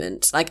the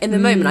moment. Like, in the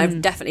moment, I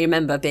definitely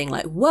remember being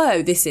like,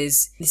 whoa, this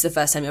is the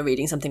first time you're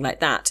reading something like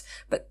that.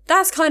 But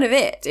that's kind of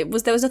it. There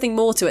was nothing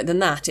more to it than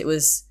that. It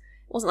wasn't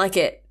like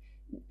it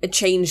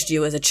changed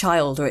you as a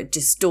child or it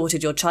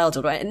distorted your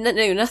childhood, right?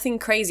 No, nothing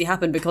crazy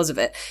happened because of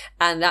it.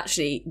 And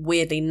actually,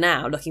 weirdly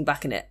now, looking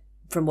back on it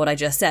from what I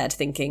just said,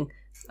 thinking,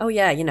 oh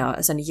yeah, you know,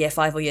 it's only year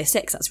 5 or year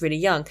 6, that's really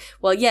young.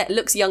 Well, yeah, it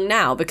looks young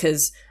now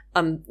because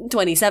I'm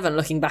 27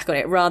 looking back on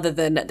it, rather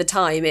than at the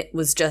time it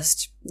was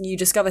just, you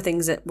discover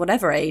things at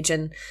whatever age.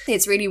 And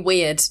it's really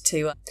weird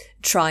to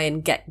try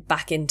and get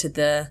back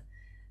into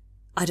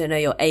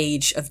your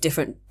age of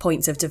different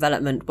points of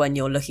development when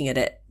you're looking at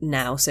it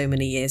now so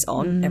many years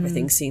on.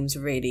 Everything seems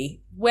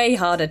really way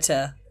harder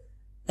to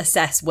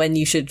assess when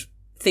you should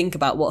think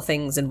about what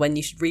things and when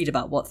you should read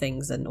about what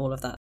things and all of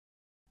that.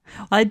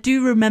 I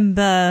do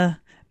remember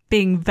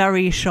being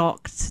very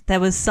shocked.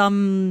 There was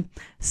some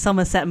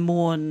Somerset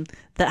Maugham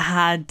that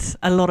had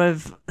a lot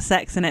of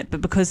sex in it, but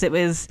because it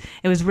was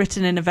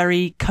written in a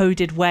very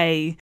coded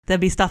way, there'd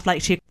be stuff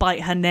like she'd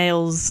bite her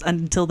nails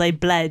until they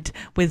bled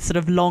with sort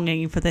of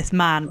longing for this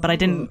man. But I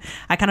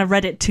kind of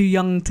read it too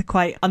young to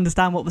quite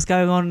understand what was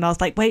going on. And I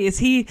was like, wait, is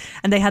he?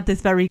 And they had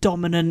this very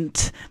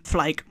dominant,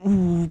 like,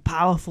 ooh,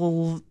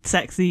 powerful,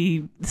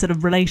 sexy sort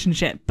of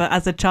relationship. But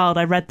as a child,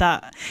 I read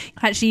that.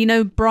 Actually, you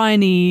know,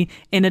 Bryony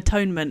in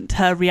Atonement,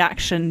 her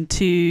reaction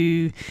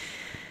to...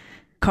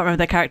 can't remember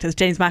their characters,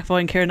 James McAvoy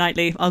and Keira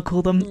Knightley, I'll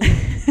call them,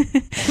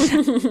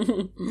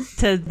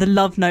 to the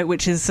love note,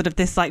 which is sort of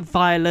this like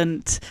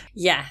violent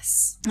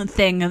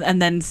thing,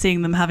 and then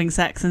seeing them having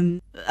sex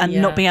and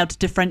not being able to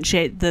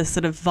differentiate the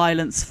sort of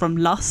violence from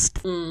lust.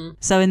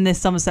 So in this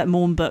Somerset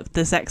Maugham book,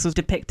 the sex was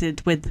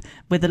depicted with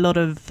a lot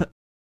of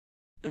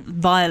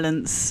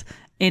violence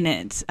in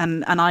it,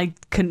 and I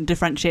couldn't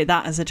differentiate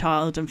that as a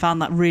child and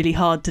found that really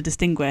hard to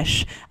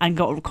distinguish and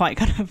got quite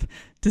kind of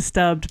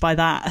disturbed by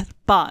that.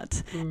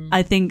 But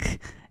I think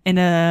in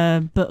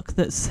a book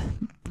that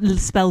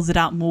spells it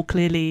out more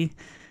clearly,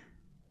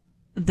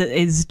 that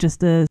is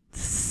just a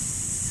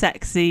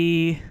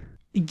sexy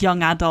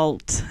young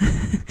adult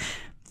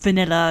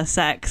vanilla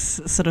sex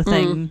sort of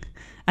thing,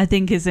 I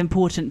think is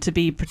important to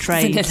be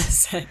portrayed. Vanilla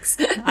sex.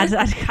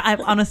 I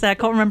honestly, I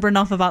can't remember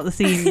enough about the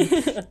scene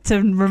to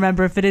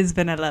remember if it is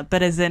vanilla,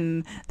 but as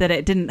in that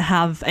it didn't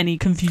have any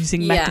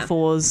confusing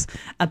metaphors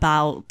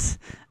about...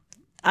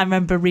 I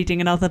remember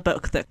reading another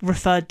book that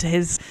referred to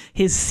his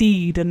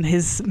seed and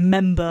his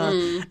member,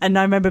 and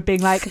I remember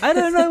being like, I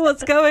don't know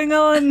what's going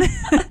on.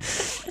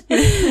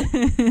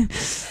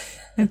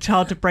 And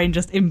childhood brain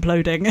just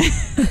imploding.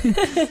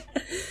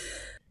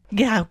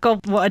 Yeah,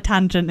 God, what a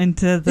tangent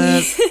into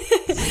the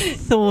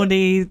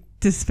thorny,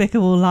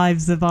 despicable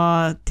lives of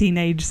our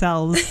teenage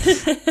selves.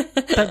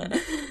 But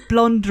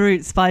Blonde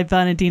Roots by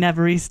Bernardine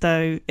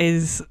Evaristo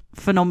is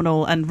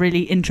phenomenal and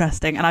really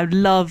interesting, and I would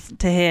love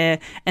to hear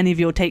any of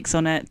your takes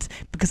on it,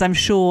 because I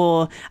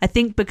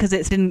think because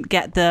it didn't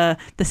get the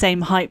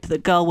same hype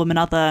that Girl, Woman,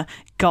 Other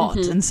got,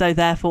 and so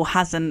therefore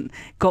hasn't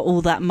got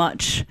all that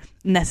much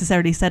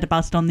necessarily said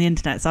about it on the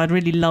internet. So I'd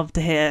really love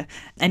to hear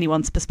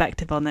anyone's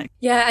perspective on it.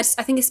 Yeah,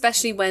 I think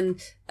especially when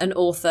an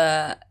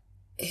author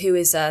who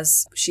is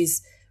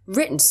she's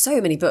written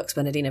so many books,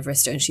 Bernardine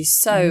Evaristo, and she's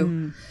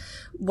so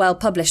well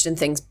published and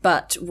things,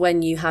 but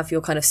when you have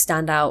your kind of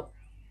standout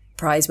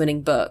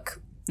prize-winning book,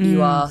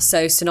 you are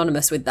so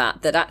synonymous with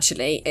that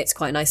actually it's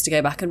quite nice to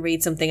go back and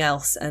read something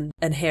else and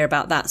hear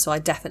about that. So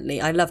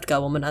I loved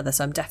Girl, Woman, Other,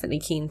 so I'm definitely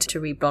keen to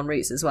read Blonde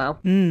Roots as well.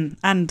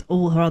 And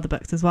all her other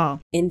books as well.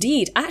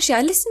 Indeed. Actually,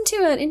 I listened to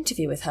an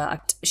interview with her.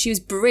 She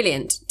was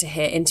brilliant to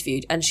hear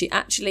interviewed, and she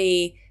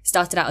actually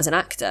started out as an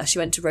actor. She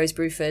went to Rose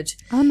Bruford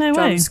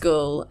Drama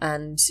School,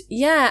 and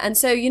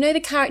so you know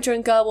the character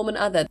in Girl, Woman,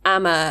 Other,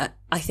 Amma,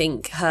 I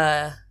think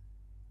her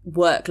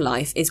work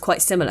life is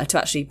quite similar to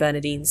actually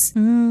Bernardine's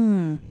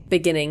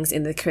beginnings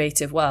in the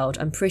creative world.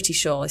 I'm pretty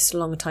sure, it's a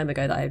long time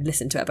ago that I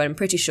listened to it, but I'm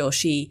pretty sure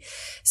she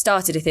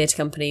started a theatre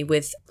company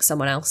with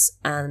someone else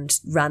and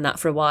ran that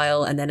for a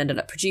while, and then ended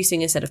up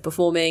producing instead of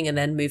performing, and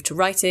then moved to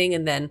writing,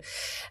 and then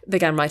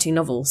began writing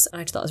novels.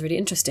 I just thought it was really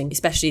interesting,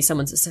 especially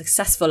someone as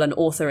successful an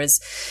author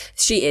as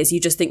she is. You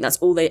just think that's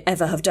all they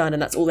ever have done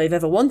and that's all they've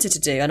ever wanted to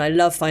do. And I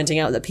love finding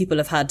out that people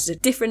have had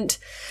different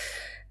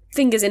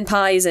fingers in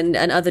pies and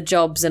other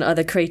jobs and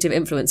other creative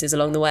influences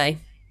along the way.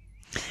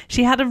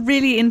 She had a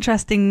really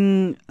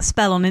interesting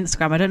spell on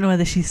Instagram. I don't know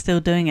whether she's still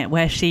doing it,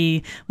 where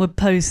she would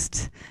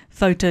post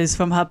photos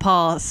from her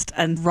past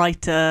and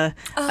write a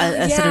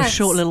sort of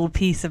short little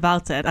piece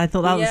about it. I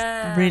thought that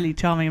was really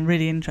charming and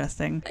really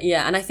interesting.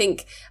 Yeah, and I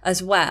think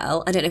as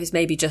well, I don't know if it's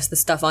maybe just the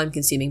stuff I'm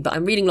consuming, but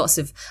I'm reading lots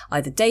of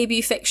either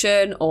debut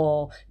fiction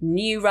or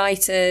new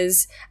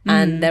writers,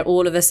 and they're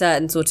all of a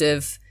certain sort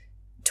of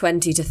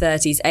 20 to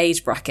 30s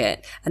age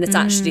bracket, and it's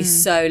actually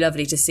so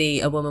lovely to see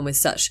a woman with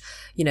such,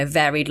 you know,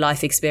 varied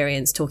life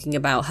experience talking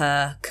about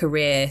her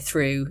career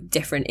through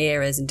different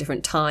eras and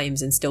different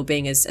times, and still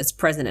being as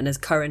present and as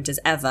current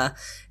as ever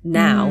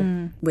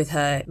now with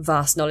her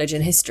vast knowledge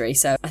in history.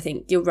 So I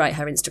think you're right,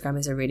 her Instagram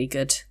is a really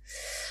good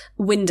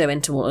window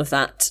into all of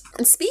that.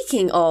 And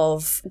speaking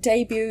of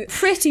debut,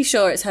 pretty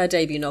sure it's her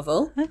debut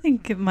novel. I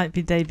think it might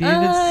be debut.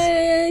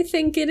 I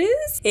think it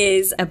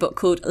is a book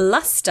called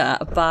Luster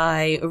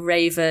by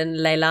Raven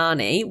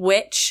Leilani,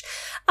 which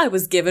I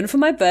was given for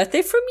my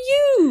birthday from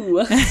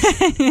you.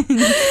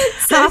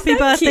 So happy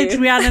birthday to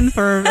Rhiannon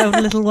for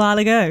a little while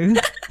ago.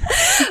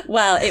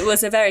 Well, it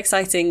was a very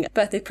exciting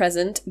birthday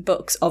present.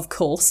 Books, of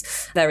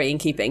course, very in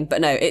keeping.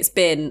 But no, it's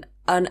been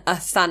a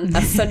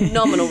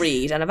phenomenal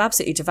read, and I've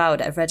absolutely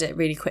devoured it. I've read it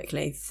really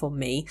quickly for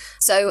me.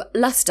 So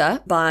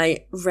Luster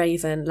by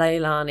Raven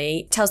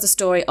Leilani tells the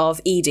story of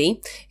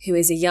Edie, who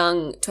is a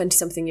young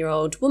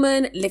 20-something-year-old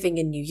woman living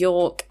in New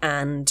York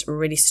and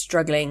really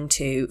struggling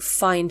to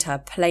find her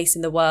place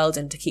in the world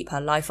and to keep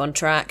her life on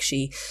track.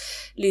 She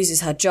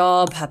loses her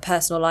job, her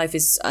personal life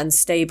is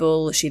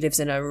unstable, she lives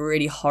in a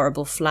really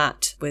horrible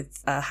flat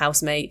with a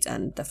housemate,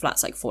 and the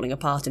flat's like falling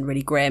apart and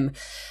really grim,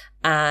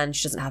 and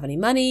she doesn't have any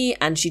money,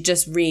 and she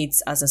just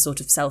reads as a sort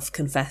of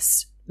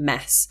self-confessed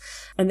mess.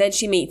 And then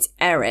she meets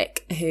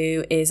Eric,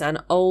 who is an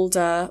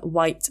older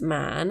white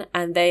man,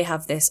 and they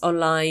have this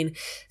online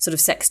sort of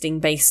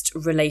sexting-based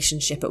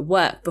relationship at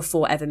work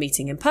before ever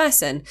meeting in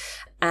person.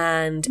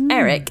 And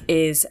Eric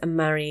is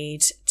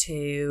married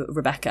to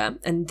Rebecca,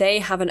 and they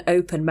have an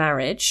open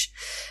marriage.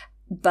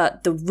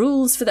 But the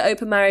rules for the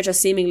open marriage are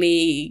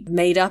seemingly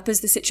made up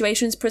as the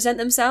situations present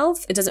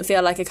themselves. It doesn't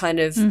feel like a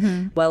kind of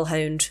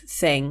well-honed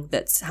thing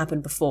that's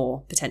happened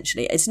before,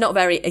 potentially. It's not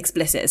very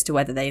explicit as to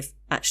whether they've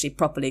actually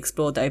properly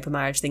explored the open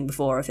marriage thing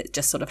before, or if it's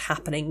just sort of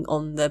happening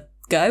on the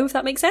go, if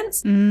that makes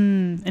sense.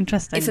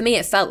 Interesting. For me,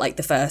 it felt like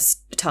the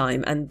first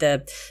time, and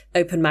the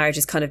open marriage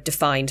is kind of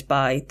defined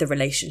by the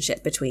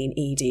relationship between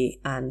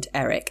Edie and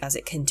Eric as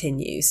it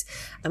continues.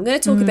 I'm going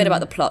to talk a bit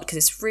about the plot because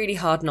it's really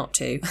hard not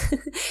to,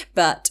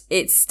 but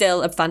it's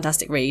still a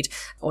fantastic read,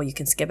 or you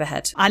can skip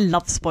ahead. I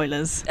love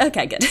spoilers.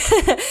 Okay, good.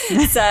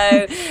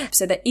 so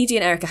that Edie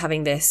and Eric are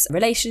having this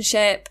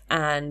relationship,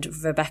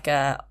 and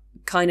Rebecca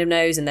kind of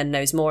knows and then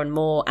knows more and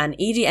more, and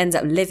Edie ends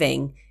up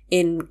living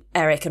in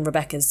Eric and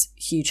Rebecca's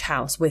huge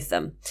house with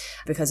them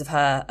because of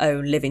her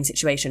own living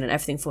situation and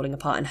everything falling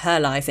apart in her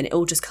life, and it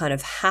all just kind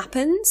of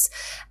happens.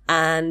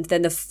 And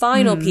then the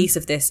final piece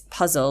of this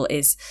puzzle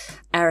is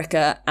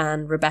Erica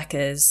and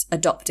Rebecca's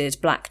adopted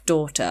black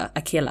daughter,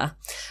 Aquila,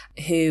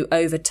 who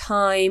over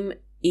time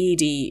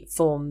Edie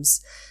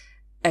forms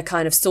a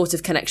kind of sort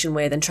of connection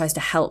with and tries to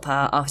help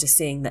her after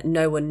seeing that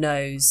no one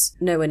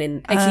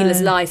in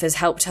Aquila's life has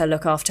helped her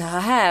look after her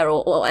hair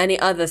or any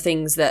other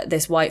things that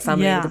this white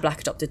family with a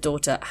black adopted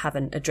daughter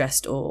haven't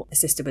addressed or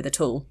assisted with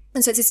at all.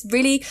 And so it's this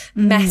really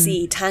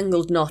messy,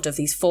 tangled knot of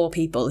these four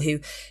people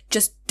who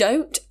just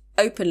don't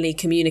openly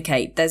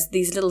communicate. There's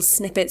these little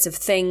snippets of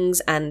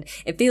things, and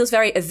it feels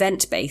very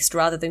event-based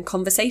rather than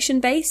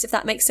conversation-based, if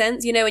that makes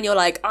sense. You know, when you're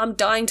like, I'm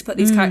dying to put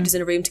these characters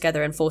in a room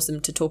together and force them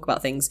to talk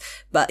about things,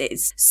 but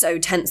it's so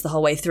tense the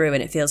whole way through,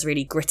 and it feels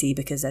really gritty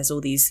because there's all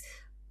these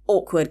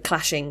awkward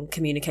clashing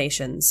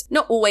communications.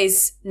 Not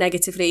always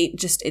negatively,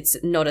 just it's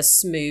not as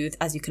smooth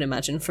as you can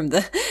imagine from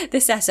the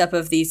setup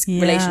of these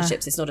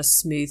relationships. It's not a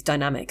smooth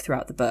dynamic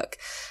throughout the book.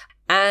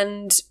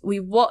 And we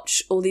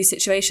watch all these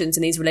situations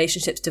and these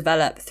relationships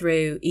develop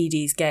through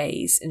Edie's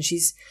gaze. And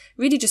she's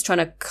really just trying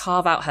to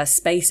carve out her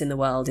space in the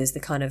world is the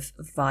kind of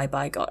vibe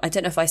I got. I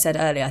don't know if I said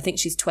earlier, I think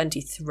she's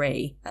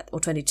 23 or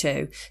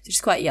 22. So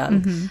she's quite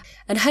young.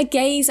 And her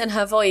gaze and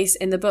her voice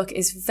in the book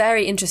is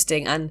very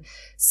interesting and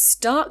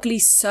starkly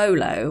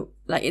solo.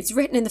 Like, it's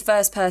written in the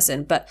first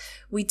person, but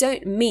we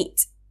don't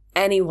meet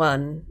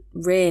anyone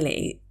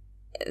really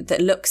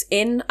that looks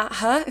in at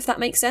her, if that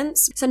makes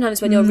sense.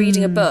 Sometimes when you're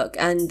reading a book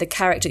and the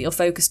character you're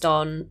focused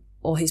on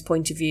or whose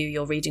point of view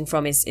you're reading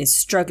from is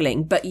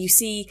struggling, but you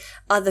see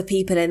other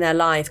people in their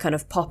life kind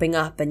of popping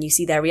up and you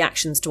see their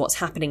reactions to what's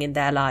happening in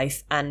their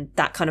life, and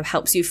that kind of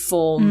helps you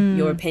form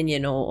your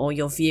opinion or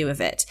your view of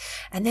it.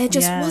 And there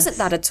just wasn't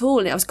that at all.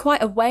 And I was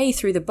quite a way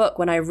through the book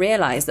when I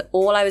realised that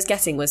all I was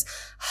getting was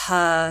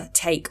her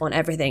take on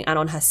everything and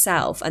on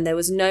herself, and there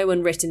was no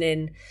one written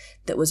in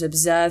that was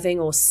observing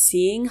or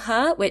seeing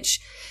her, which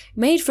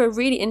made for a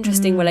really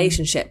interesting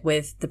relationship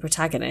with the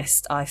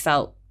protagonist. I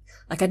felt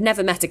like I'd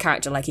never met a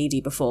character like Edie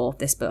before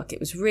this book. It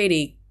was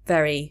really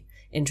very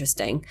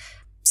interesting.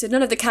 So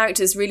none of the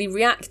characters really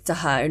react to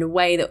her in a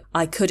way that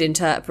I could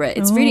interpret.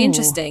 It's really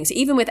interesting. So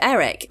even with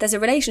Eric, there's a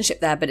relationship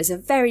there, but it's a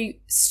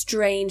very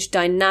strange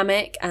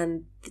dynamic,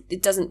 and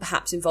it doesn't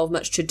perhaps involve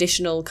much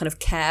traditional kind of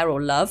care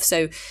or love.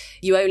 So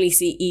you only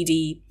see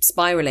Edie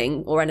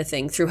spiraling or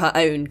anything through her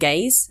own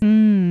gaze.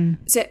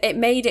 So it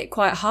made it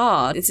quite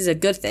hard. This is a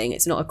good thing.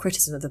 It's not a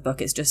criticism of the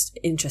book. It's just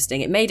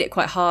interesting. It made it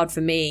quite hard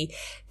for me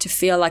to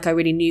feel like I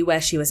really knew where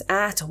she was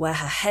at or where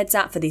her head's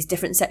at for these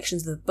different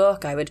sections of the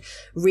book. I would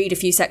read a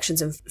few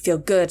sections and feel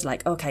good,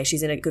 like, okay,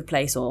 she's in a good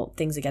place or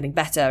things are getting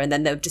better. And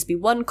then there would just be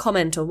one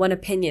comment or one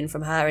opinion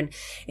from her, and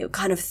it would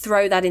kind of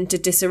throw that into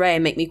disarray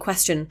and make me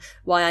question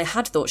why I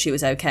had thought she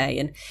was okay.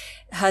 And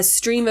her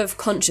stream of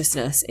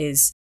consciousness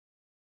is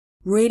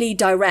really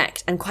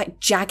direct and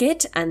quite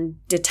jagged and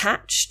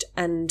detached,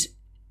 and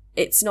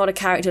it's not a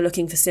character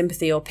looking for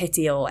sympathy or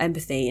pity or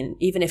empathy, and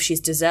even if she's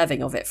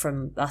deserving of it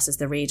from us as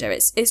the reader,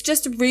 it's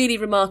just really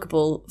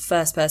remarkable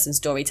first-person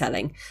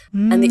storytelling.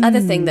 And the other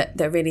thing that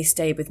really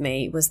stayed with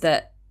me was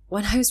that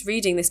when I was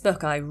reading this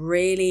book, I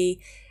really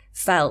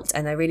felt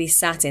and I really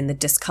sat in the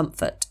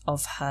discomfort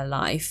of her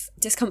life.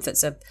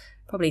 Discomfort's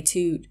probably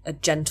a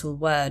gentle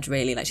word,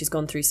 really. Like, she's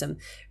gone through some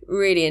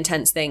really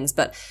intense things,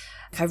 but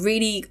I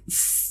really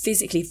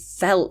physically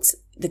felt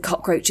the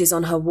cockroaches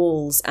on her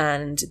walls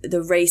and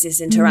the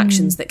racist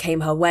interactions that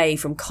came her way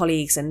from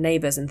colleagues and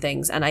neighbours and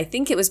things. And I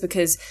think it was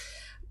because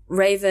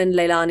Raven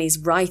Leilani's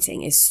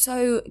writing is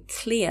so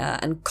clear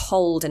and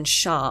cold and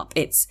sharp.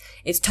 It's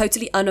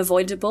totally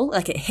unavoidable,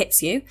 like it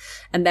hits you,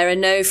 and there are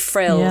no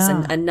frills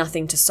and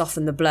nothing to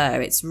soften the blow.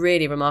 It's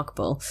really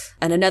remarkable.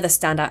 And another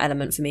standout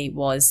element for me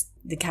was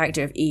the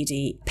character of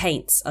Edie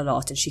paints a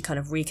lot, and she kind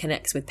of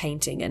reconnects with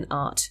painting and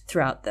art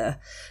throughout the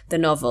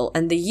novel.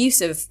 And the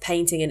use of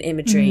painting and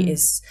imagery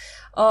is,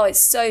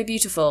 it's so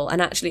beautiful.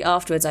 And actually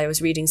afterwards I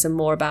was reading some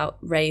more about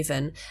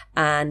Raven,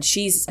 and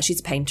she's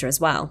a painter as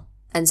well.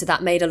 And so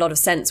that made a lot of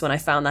sense when I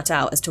found that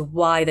out as to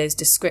why those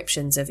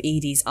descriptions of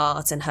Edie's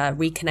art and her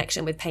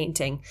reconnection with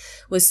painting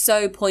was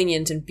so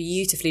poignant and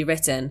beautifully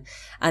written.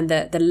 And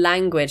the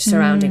language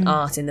surrounding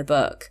art in the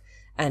book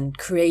and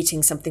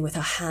creating something with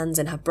her hands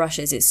and her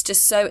brushes, it's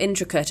just so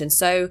intricate and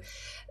so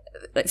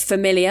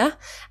familiar,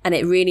 and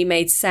it really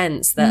made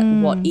sense that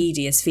what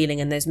Edie is feeling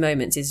in those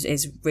moments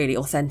is really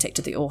authentic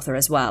to the author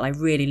as well. I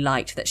really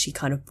liked that she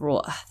kind of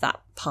brought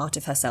that part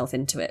of herself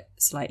into it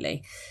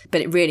slightly,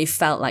 but it really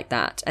felt like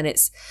that. And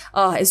it's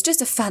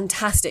just a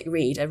fantastic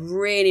read, a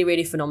really,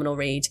 really phenomenal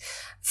read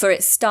for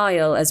its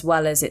style as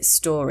well as its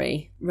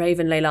story.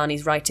 Raven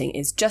Leilani's writing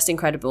is just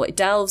incredible. It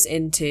delves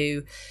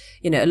into,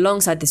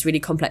 alongside this really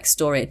complex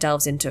story, it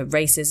delves into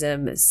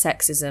racism,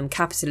 sexism,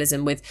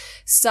 capitalism with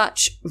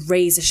such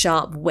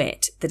razor-sharp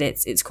wit that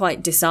it's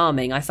quite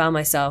disarming. I found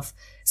myself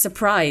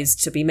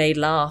surprised to be made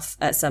laugh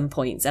at some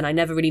points, and I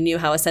never really knew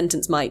how a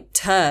sentence might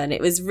turn.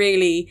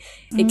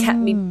 It kept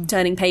me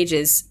turning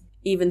pages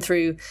even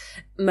through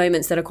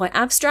moments that are quite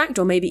abstract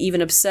or maybe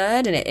even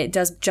absurd, and it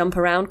does jump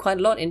around quite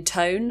a lot in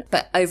tone,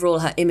 but overall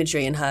her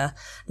imagery and her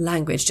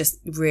language just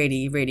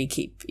really, really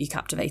keep you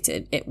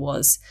captivated. It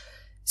was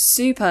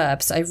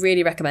superb, so I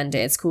really recommend it.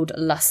 It's called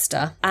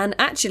Luster. And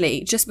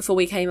actually, just before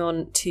we came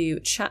on to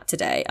chat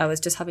today, I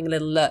was just having a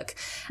little look,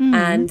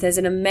 and there's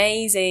an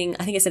amazing,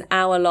 I think it's an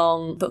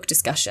hour-long book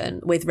discussion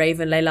with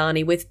Raven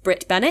Leilani with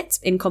Britt Bennett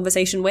in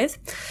conversation with,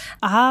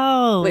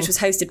 which was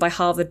hosted by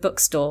Harvard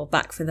Bookstore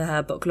back for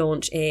her book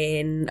launch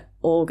in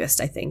August,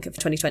 I think, of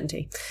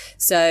 2020.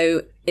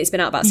 So it's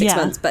been out about 6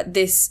 months, but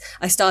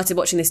I started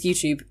watching this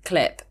YouTube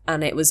clip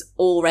and it was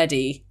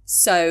already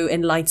so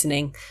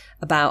enlightening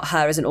about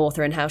her as an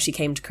author and how she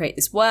came to create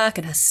this work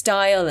and her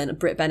style. And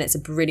Britt Bennett's a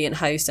brilliant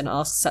host and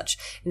asks such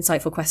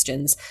insightful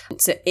questions.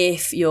 So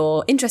if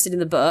you're interested in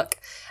the book,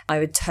 I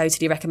would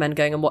totally recommend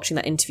going and watching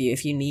that interview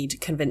if you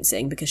need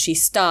convincing, because she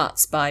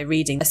starts by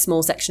reading a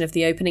small section of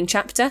the opening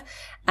chapter.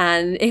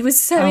 And it was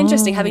so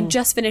interesting, having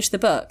just finished the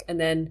book and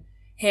then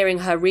hearing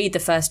her read the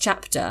first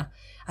chapter.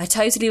 I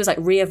totally was like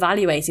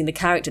reevaluating the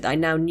character that I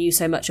now knew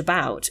so much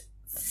about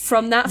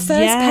from that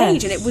first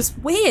page, and it was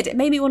weird. It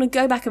made me want to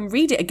go back and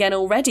read it again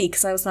already,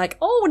 because I was like,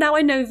 oh, now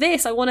I know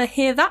this, I want to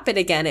hear that bit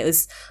again. It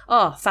was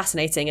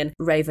fascinating. And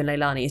Raven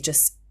Leilani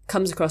just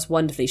comes across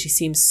wonderfully. She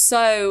seems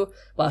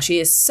she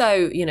is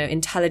so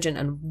intelligent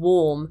and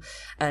warm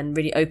and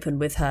really open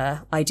with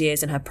her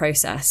ideas and her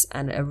process,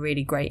 and a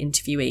really great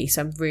interviewee.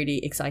 So I'm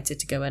really excited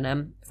to go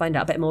and find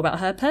out a bit more about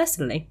her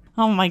personally.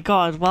 Oh my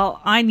god,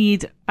 well, I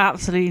need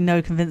absolutely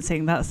no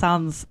convincing. That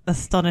sounds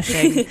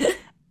astonishing.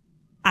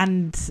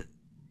 And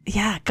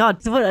yeah,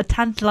 God, what a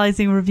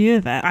tantalising review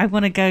of it. I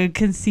want to go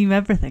consume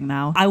everything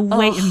now. I'll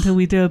wait until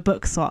we do a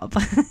book swap.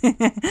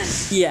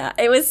 Yeah,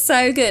 it was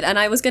so good. And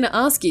I was going to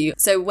ask you,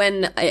 so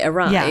when it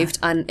arrived,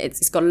 and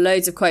it's got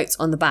loads of quotes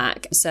on the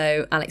back.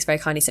 So Alex very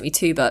kindly sent me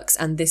 2 books,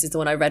 and this is the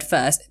one I read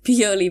first,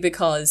 purely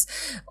because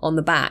on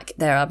the back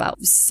there are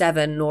about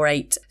 7 or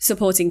 8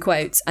 supporting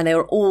quotes, and they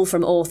were all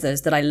from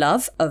authors that I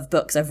love, of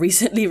books I've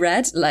recently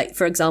read. Like,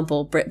 for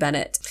example, Britt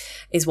Bennett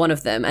is one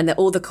of them, and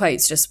all the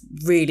quotes just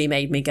really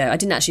made me go. I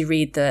didn't actually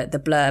read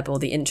the blurb or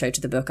the intro to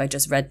the book. I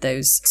just read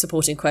those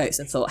supporting quotes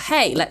and thought,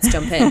 hey, let's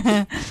jump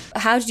in.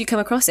 How did you come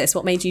across this?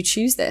 What made you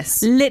choose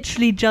this?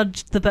 Literally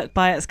judged the book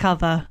by its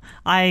cover.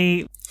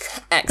 I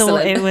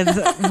thought it was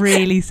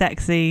really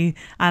sexy,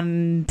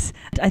 and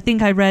I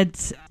think I read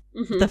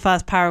the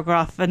first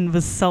paragraph and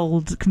was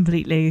sold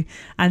completely,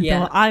 and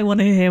thought, I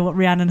want to hear what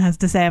Rhiannon has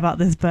to say about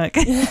this book.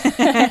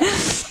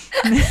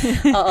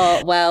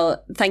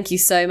 Well, thank you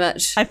so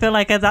much. I feel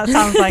like that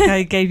sounds like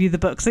I gave you the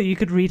book so you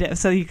could read it,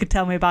 so you could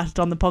tell me about it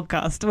on the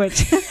podcast,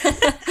 which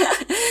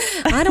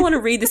I don't want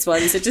to read this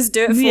one, so just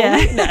do it for me.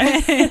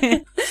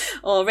 No.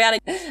 Oh, Rhiannon,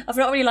 I've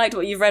not really liked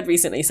what you've read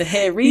recently, so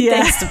here, read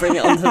this to bring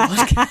it on the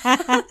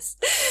podcast.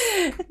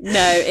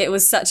 No, it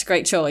was such a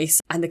great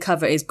choice, and the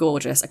cover is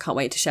gorgeous. I can't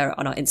wait to share it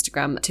on our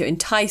Instagram to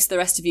entice the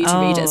rest of you to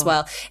read it as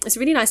well. It's a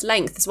really nice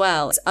length as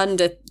well. It's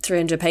under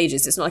 300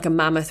 pages. It's not like a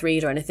mammoth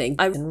read or anything.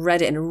 I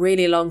read it in a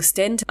really long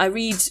stint. I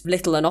read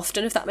little and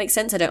often, if that makes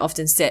sense. I don't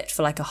often sit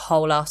for like a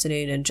whole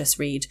afternoon and just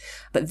read.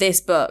 But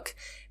this book,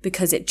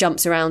 because it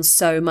jumps around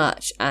so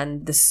much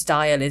and the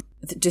style is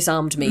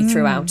disarmed me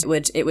throughout.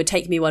 It would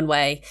take me one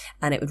way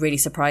and it would really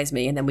surprise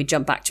me, and then we'd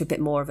jump back to a bit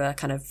more of a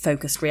kind of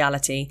focused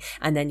reality,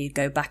 and then you'd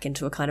go back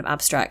into a kind of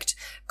abstract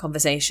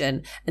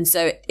conversation. And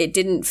so it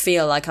didn't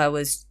feel like I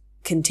was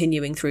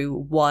continuing through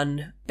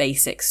one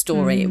basic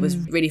story. It was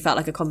really felt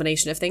like a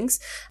combination of things.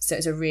 So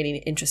it's a really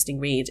interesting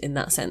read in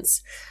that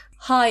sense.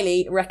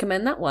 Highly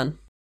recommend that one.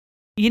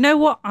 You know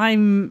what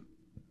I'm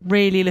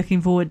really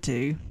looking forward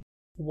to?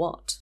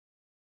 What?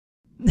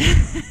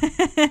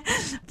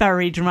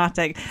 Very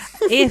dramatic.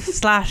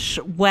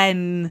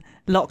 If/when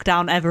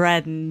lockdown ever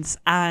ends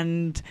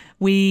and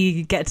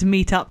we get to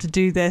meet up to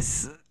do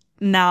this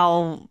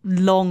now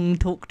long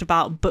talked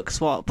about book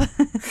swap,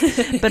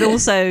 but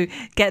also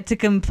get to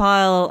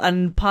compile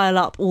and pile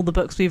up all the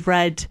books we've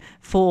read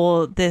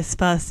for this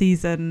first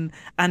season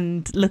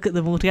and look at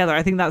them all together.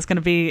 I think that's going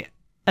to be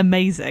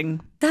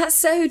amazing. That's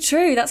so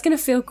true. That's going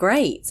to feel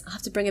great. I'll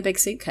have to bring a big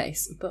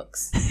suitcase of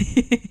books.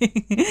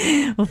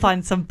 We'll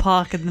find some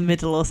park in the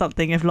middle or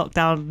something if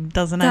lockdown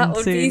doesn't end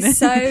soon. That would be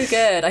so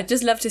good. I'd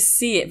just love to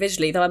see it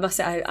visually, though I must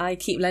say I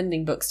keep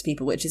lending books to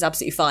people, which is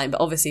absolutely fine. But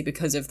obviously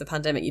because of the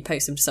pandemic, you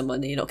post them to someone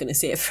and you're not going to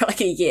see it for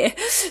like a year.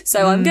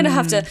 So I'm going to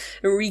have to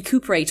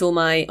recuperate all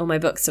my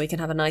books so we can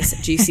have a nice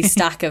juicy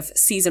stack of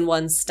season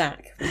 1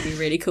 stack. It would be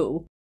really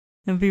cool.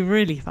 It'd be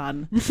really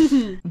fun.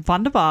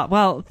 Wonderbar.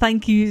 Well,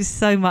 thank you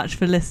so much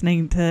for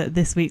listening to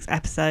this week's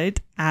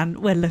episode, and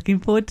we're looking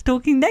forward to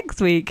talking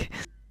next week.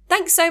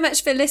 Thanks so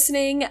much for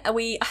listening.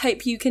 We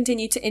hope you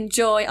continue to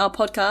enjoy our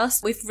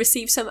podcast. We've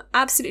received some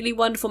absolutely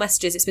wonderful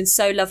messages. It's been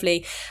so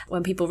lovely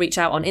when people reach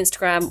out on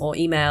Instagram or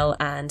email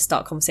and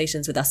start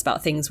conversations with us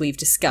about things we've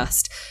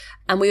discussed.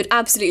 And we would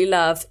absolutely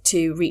love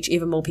to reach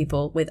even more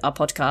people with our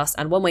podcast.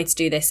 And one way to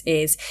do this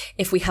is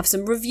if we have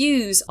some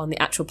reviews on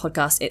the actual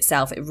podcast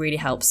itself. It really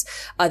helps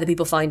other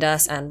people find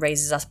us and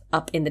raises us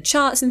up in the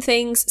charts and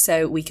things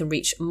so we can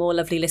reach more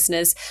lovely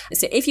listeners.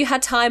 So if you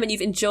had time and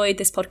you've enjoyed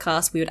this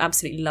podcast, we would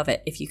absolutely love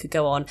it if you could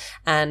go on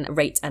and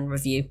rate and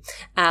review.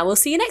 We'll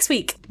see you next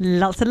week.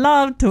 Lots of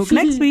love. Talk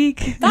next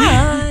week.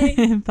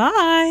 Bye.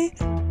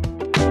 Bye.